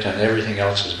object and everything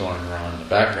else is going on in the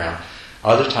background.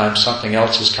 Other times something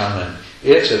else has come and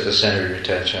it's at the center of your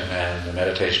attention and the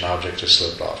meditation object has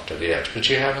slipped off to the edge. But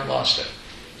you haven't lost it.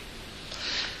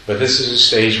 But this is a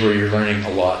stage where you're learning a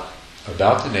lot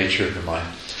about the nature of the mind.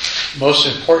 Most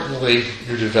importantly,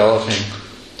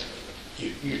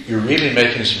 you're really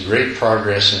making some great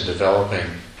progress in developing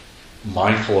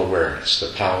mindful awareness,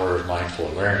 the power of mindful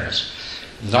awareness.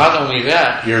 Not only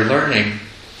that, you're learning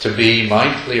to be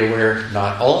mindfully aware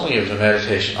not only of the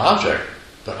meditation object,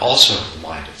 but also of the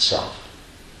mind itself.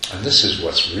 And this is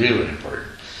what's really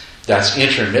important. That's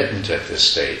intermittent at this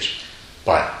stage,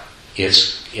 but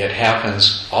it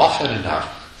happens often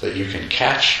enough that you can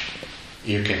catch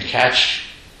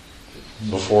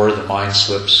before the mind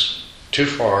slips too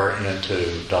far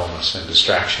into dullness and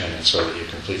distraction, and so that you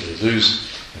completely lose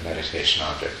the meditation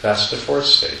object. That's the fourth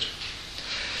stage.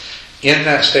 In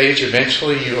that stage,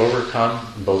 eventually you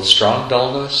overcome both strong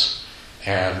dullness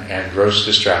and gross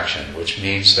distraction, which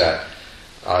means that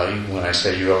when I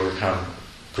say you overcome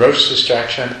gross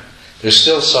distraction, there's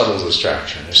still subtle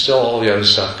distraction. There's still all the other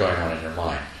stuff going on in your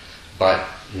mind. But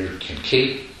you can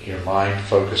keep your mind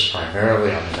focused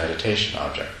primarily on the meditation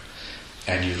object.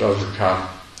 And you've overcome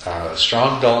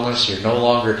strong dullness, you're no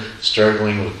longer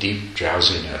struggling with deep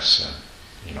drowsiness. And,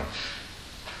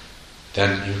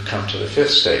 then you come to the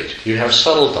fifth stage. You have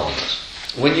subtle dullness.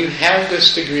 When you have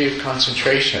this degree of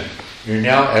concentration, you're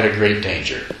now at a great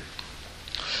danger.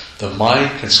 The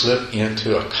mind can slip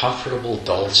into a comfortable,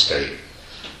 dull state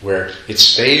where it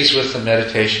stays with the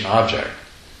meditation object.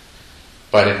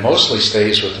 But it mostly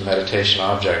stays with the meditation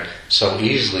object so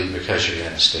easily because you're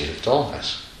in a state of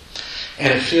dullness.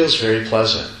 And it feels very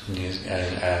pleasant.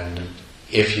 And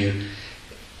if you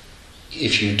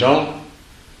don't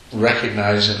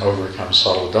recognize and overcome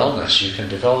subtle dullness, you can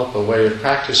develop a way of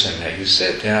practicing that. You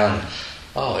sit down and,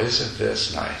 oh, isn't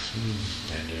this nice?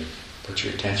 And you put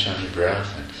your attention on your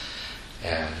breath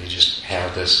and you just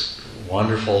have this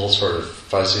wonderful sort of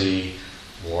fuzzy,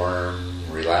 warm,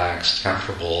 relaxed,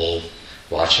 comfortable,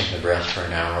 watching the breath for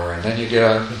an hour, and then you get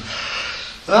up and,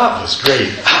 oh, it was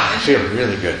great. I feel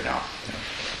really good now.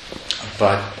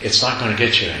 But it's not going to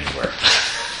get you anywhere.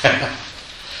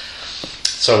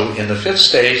 So in the fifth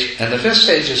stage, and the fifth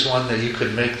stage is one that you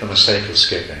could make the mistake of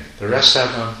skipping. The rest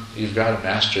of them, you've got to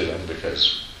master them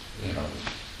because,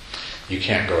 you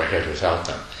can't go ahead without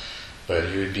them. But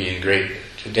you would be in great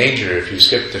danger if you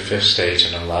skipped the fifth stage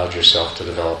and allowed yourself to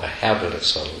develop a habit of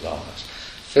subtle dullness.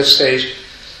 Fifth stage,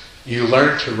 you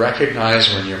learn to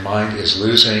recognize when your mind is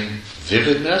losing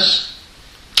vividness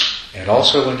and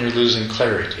also when you're losing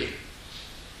clarity.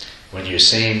 When you're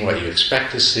seeing what you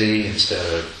expect to see instead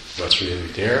of what's really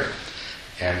there,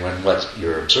 and when what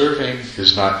you're observing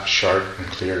is not sharp and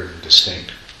clear and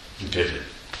distinct and vivid.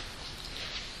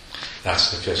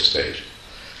 That's the fifth stage.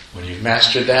 When you've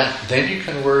mastered that, then you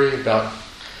can worry about,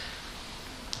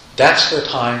 that's the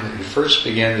time that you first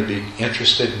begin to be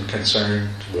interested and concerned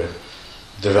with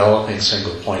developing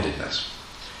single-pointedness.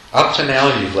 Up to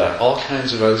now, you've let all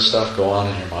kinds of other stuff go on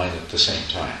in your mind at the same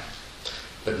time.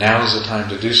 But now is the time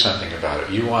to do something about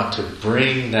it. You want to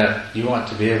bring that, you want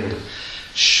to be able to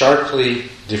sharply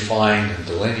define and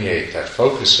delineate that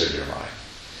focus of your mind.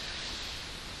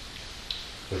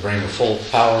 To bring the full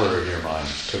power of your mind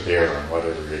to bear on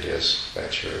whatever it is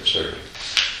that you're observing.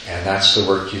 And that's the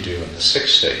work you do in the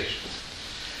sixth stage.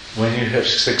 When you have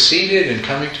succeeded in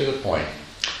coming to the point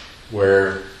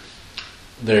where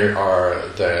there are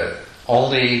the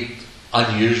only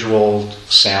unusual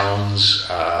sounds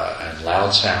and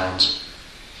loud sounds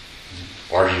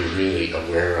are you really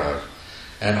aware of,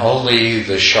 and only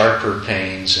the sharper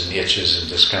pains and itches and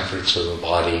discomforts of the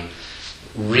body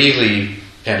really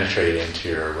penetrate into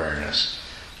your awareness,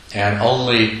 and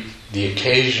only the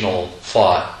occasional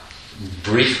thought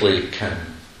briefly can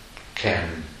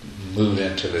move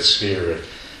into the sphere of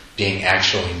being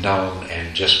actually known,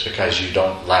 and just because you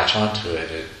don't latch onto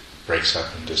it, it breaks up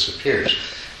and disappears.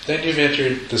 Then you've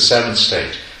entered the seventh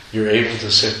stage. You're able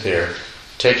to sit there,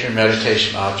 take your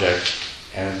meditation object,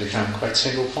 and become quite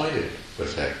single-pointed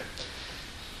with it.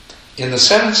 In the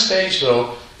seventh stage,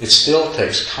 though, it still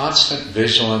takes constant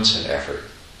vigilance and effort.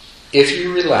 If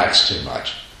you relax too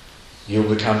much,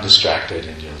 you'll become distracted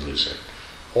and you'll lose it.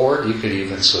 Or you could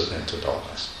even slip into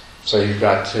dullness. So you've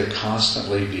got to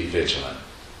constantly be vigilant.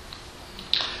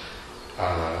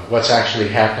 What's actually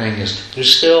happening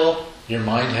is your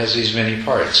mind has these many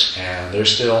parts, and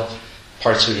there's still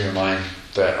parts of your mind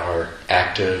that are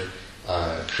active,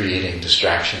 creating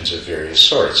distractions of various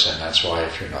sorts, and that's why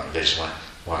if you're not vigilant,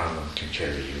 one of them can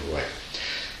carry you away.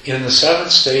 In the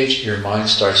seventh stage, your mind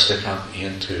starts to come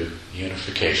into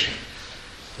unification.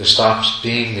 There stops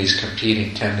being these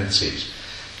competing tendencies.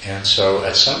 And so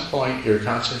at some point, your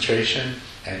concentration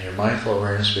and your mindful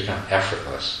awareness become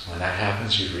effortless. When that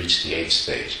happens, you've reached the eighth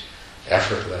stage.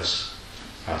 Effortless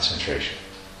concentration.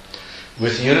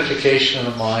 With the unification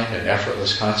of the mind and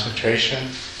effortless concentration,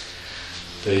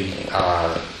 the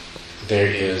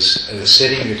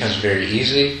sitting becomes very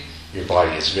easy. Your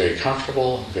body is very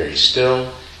comfortable, very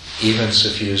still, even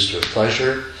suffused with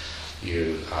pleasure.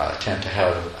 You tend to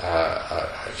have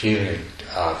a feeling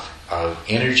of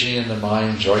energy in the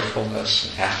mind, joyfulness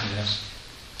and happiness.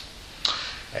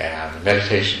 And the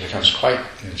meditation becomes quite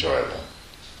enjoyable.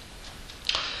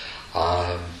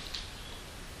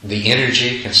 The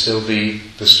energy can still be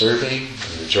disturbing,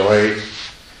 and the joy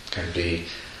can be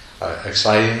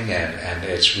exciting, and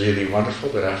it's really wonderful,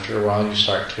 but after a while you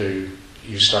start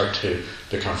to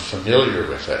become familiar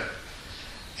with it,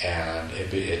 and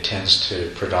it tends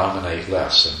to predominate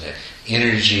less, and the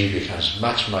energy becomes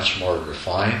much, much more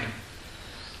refined.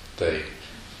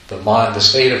 The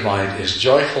state of mind is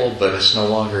joyful, but it's no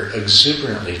longer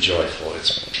exuberantly joyful.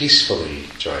 It's peacefully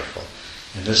joyful.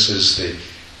 And this is the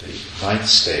ninth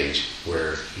stage,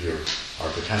 where you are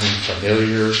becoming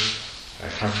familiar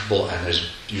and comfortable, and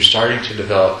you're starting to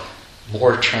develop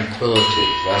more tranquility,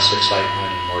 less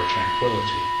excitement and more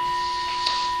tranquility.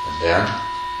 And then,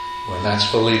 when that's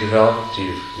fully developed,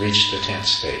 you've reached the 10th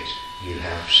stage. You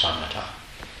have samatha.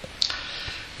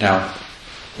 Now,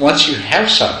 once you have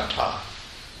samatha,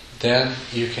 then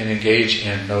you can engage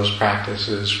in those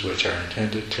practices which are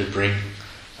intended to bring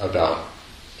about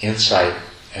insight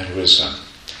and wisdom.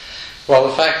 Well,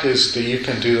 the fact is that you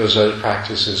can do those other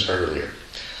practices earlier.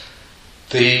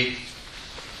 The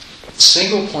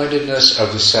single-pointedness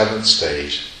of the 7th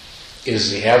stage is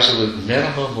the absolute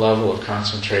minimum level of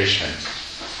concentration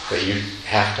that you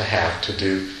have to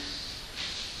do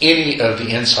any of the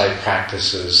insight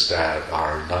practices that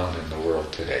are known in the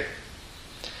world today.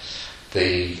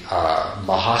 The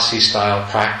Mahasi style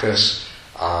practice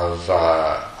of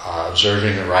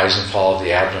observing the rise and fall of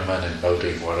the abdomen and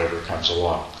noting whatever comes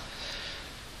along.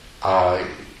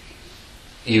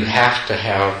 You have to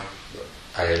have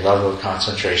a level of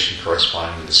concentration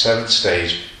corresponding to the 7th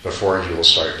stage before you will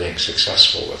start being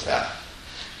successful with that.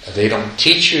 They don't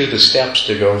teach you the steps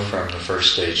to go from the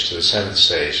 1st stage to the 7th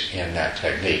stage in that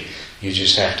technique. You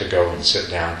just have to go and sit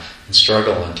down and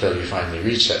struggle until you finally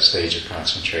reach that stage of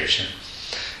concentration.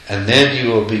 And then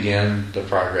you will begin the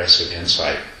progress of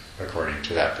insight according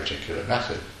to that particular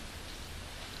method.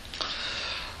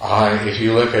 If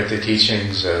you look at the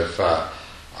teachings of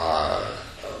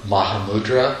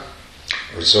Mahamudra,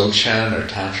 or Dzogchen, or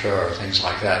Tantra, or things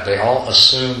like that, they all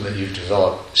assume that you've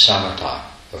developed samatha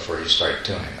before you start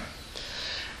doing them.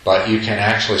 But you can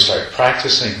actually start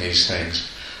practicing these things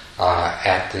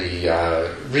at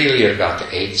really about the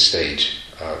 8th stage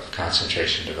of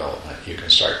concentration development. You can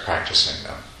start practicing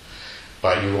them.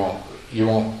 But you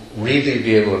won't really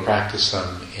be able to practice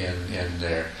them in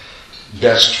their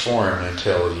best form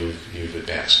until you've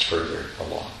advanced further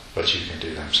along. But you can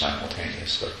do them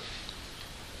simultaneously.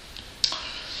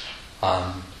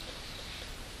 One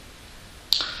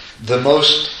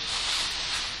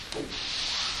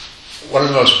of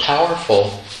the most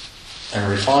powerful and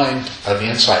refined of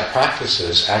insight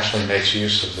practices actually makes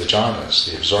use of the jhanas,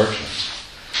 the absorptions.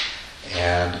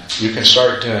 And you can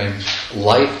start doing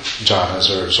light jhanas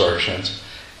or absorptions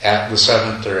at the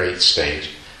 7th or 8th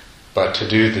stage. But to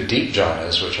do the deep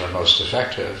jhanas, which are most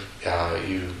effective,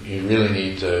 you really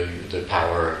need the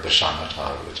power of the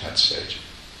shamatha of the 10th stage.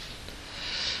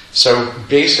 So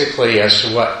basically, as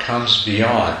to what comes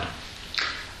beyond,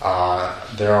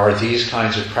 there are these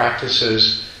kinds of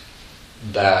practices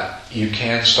that you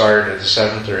can start at the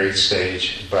 7th or 8th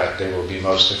stage, but they will be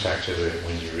most effective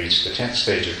when you reach the 10th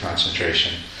stage of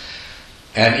concentration.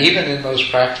 And even in those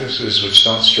practices which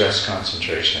don't stress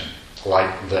concentration,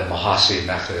 like the Mahasi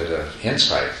method of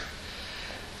insight,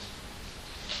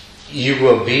 you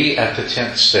will be at the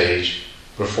 10th stage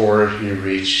before you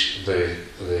reach the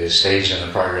stage in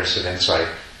the progress of insight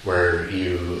where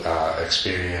you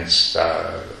experience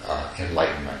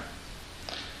enlightenment.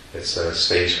 It's a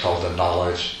stage called the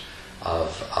knowledge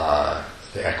of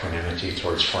the equanimity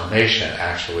towards formation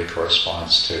actually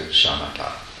corresponds to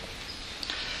shamatha.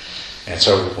 And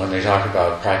so when they talk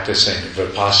about practicing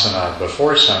vipassana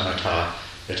before samatha,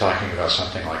 they're talking about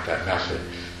something like that method,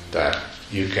 that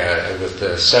you can, with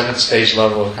the 7th stage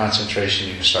level of concentration,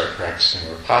 you can start practicing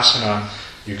vipassana.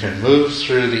 You can move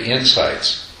through the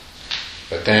insights,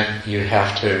 but then you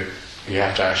have to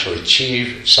actually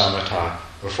achieve samatha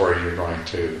before you're going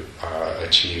to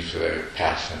achieve the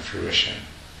path and fruition.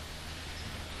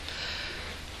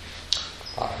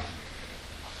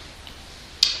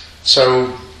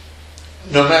 So,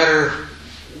 no matter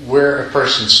where a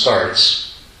person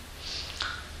starts,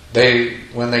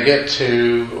 when they get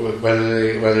to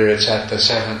whether it's at the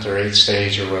 7th or 8th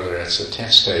stage or whether it's the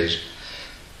 10th stage,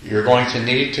 you're going to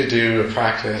need to do a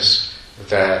practice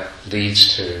that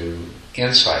leads to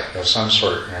insight of some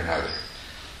sort or another.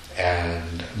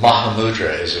 And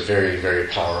Mahamudra is a very, very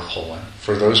powerful one.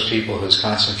 For those people whose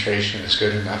concentration is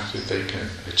good enough that they can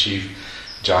achieve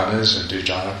jhanas and do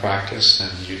jhana practice,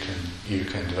 then you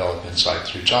can develop insight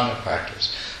through jhana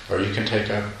practice. Or you can take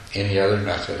up any other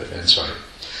method of insight.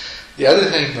 The other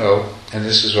thing, though, and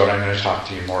this is what I'm going to talk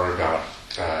to you more about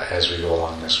as we go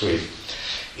along this week,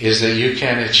 is that you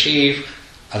can achieve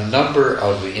a number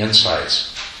of the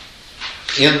insights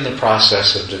in the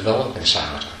process of developing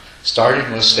samatha.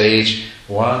 Starting with stage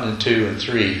 1 and 2 and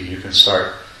 3, you can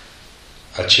start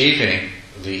achieving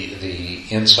the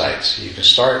insights. You can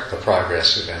start the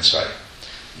progress of insight.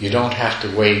 You don't have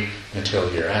to wait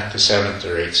until you're at the 7th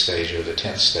or 8th stage or the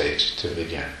 10th stage to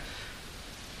begin.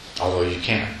 Although you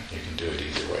can do it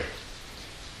either way.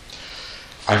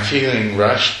 I'm feeling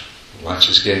rushed. Lunch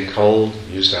is getting cold.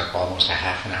 Used up almost a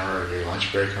half an hour of your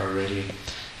lunch break already.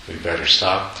 We better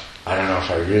stop. I don't know if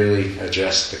I really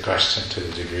addressed the question to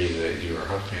the degree that you were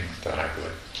hoping that I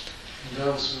would. That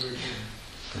was very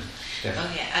good. Yeah.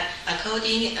 Okay,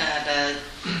 according the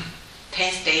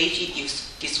 10 stage you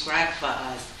described for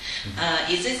us,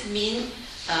 does this mean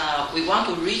we want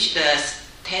to reach the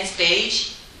 10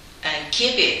 stage and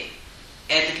keep it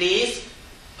at least?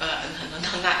 No,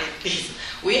 not at least.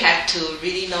 We have to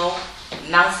really know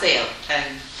non-self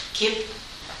and keep,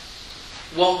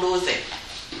 won't lose it.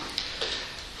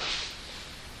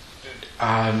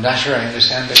 I'm not sure I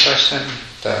understand the question.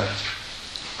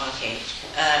 Okay,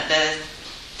 the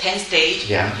 10 stage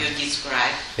you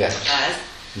described Yes. to us.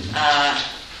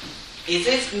 Does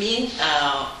this mean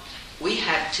we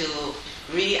have to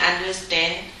really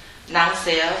understand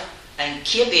non-self and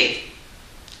keep it,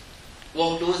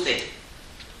 won't lose it,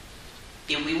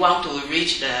 if we want to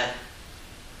reach the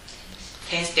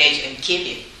 10 stage and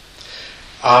keep it?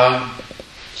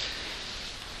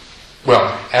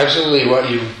 Well, absolutely.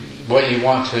 What you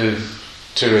want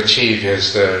to achieve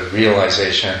is the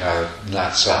realization of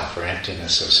not self, or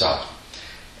emptiness of self.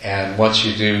 And once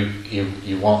you do,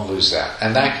 you won't lose that.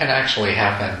 And that can actually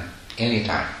happen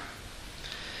anytime.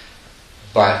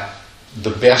 But the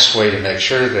best way to make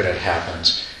sure that it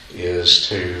happens is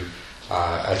to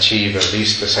achieve at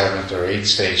least the 7th or 8th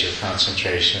stage of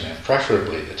concentration, and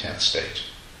preferably the 10th stage.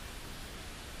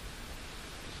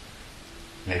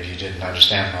 Maybe you didn't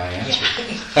understand my answer.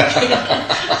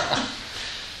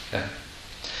 Yeah.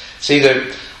 See,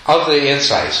 of the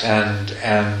insights, and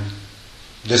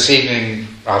this evening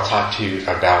I'll talk to you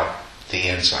about the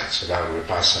insights, about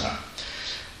Vipassana.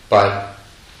 But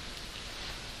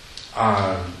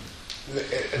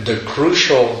the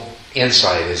crucial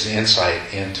insight is the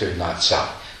insight into not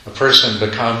self. A person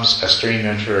becomes a stream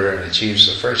enterer and achieves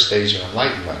the first stage of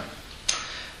enlightenment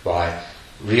by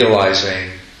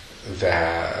realizing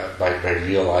that, by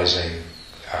realizing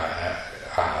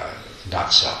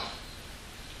not self.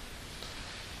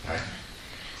 Right?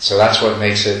 So that's what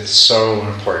makes it so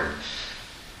important.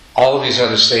 All of these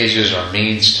other stages are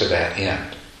means to that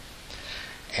end.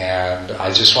 And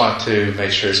I just want to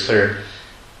make sure it's clear.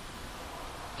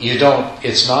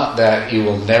 It's not that you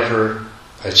will never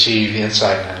achieve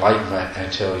insight and enlightenment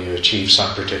until you achieve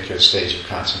some particular stage of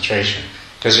concentration,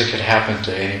 because it could happen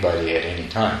to anybody at any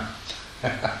time.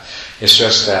 It's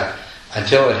just that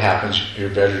until it happens, you're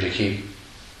better to keep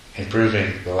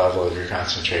improving the level of your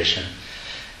concentration.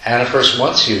 And of course,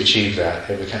 once you achieve that,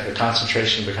 the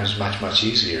concentration becomes much, much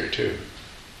easier too.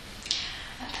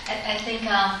 I think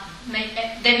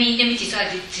let me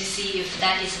decide to see if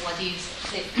that is what you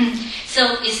say.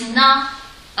 So it's not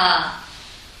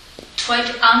try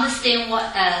to understand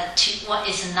what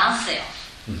is non-self.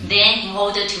 Mm-hmm. Then, in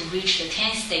order to reach the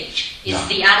 10th stage, it's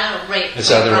the other way. It's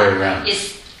the other way around.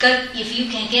 It's good if you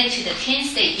can get to the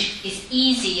 10th stage. It's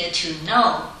easier to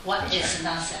know what is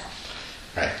non-self.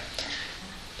 Right.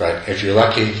 But if you're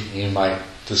lucky, you might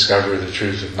discover the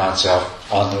truth of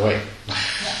non-self on the way.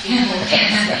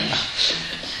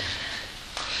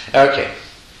 Okay.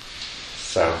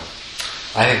 So,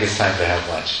 I think it's time to have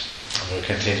lunch. We'll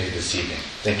continue this evening.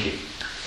 Thank you.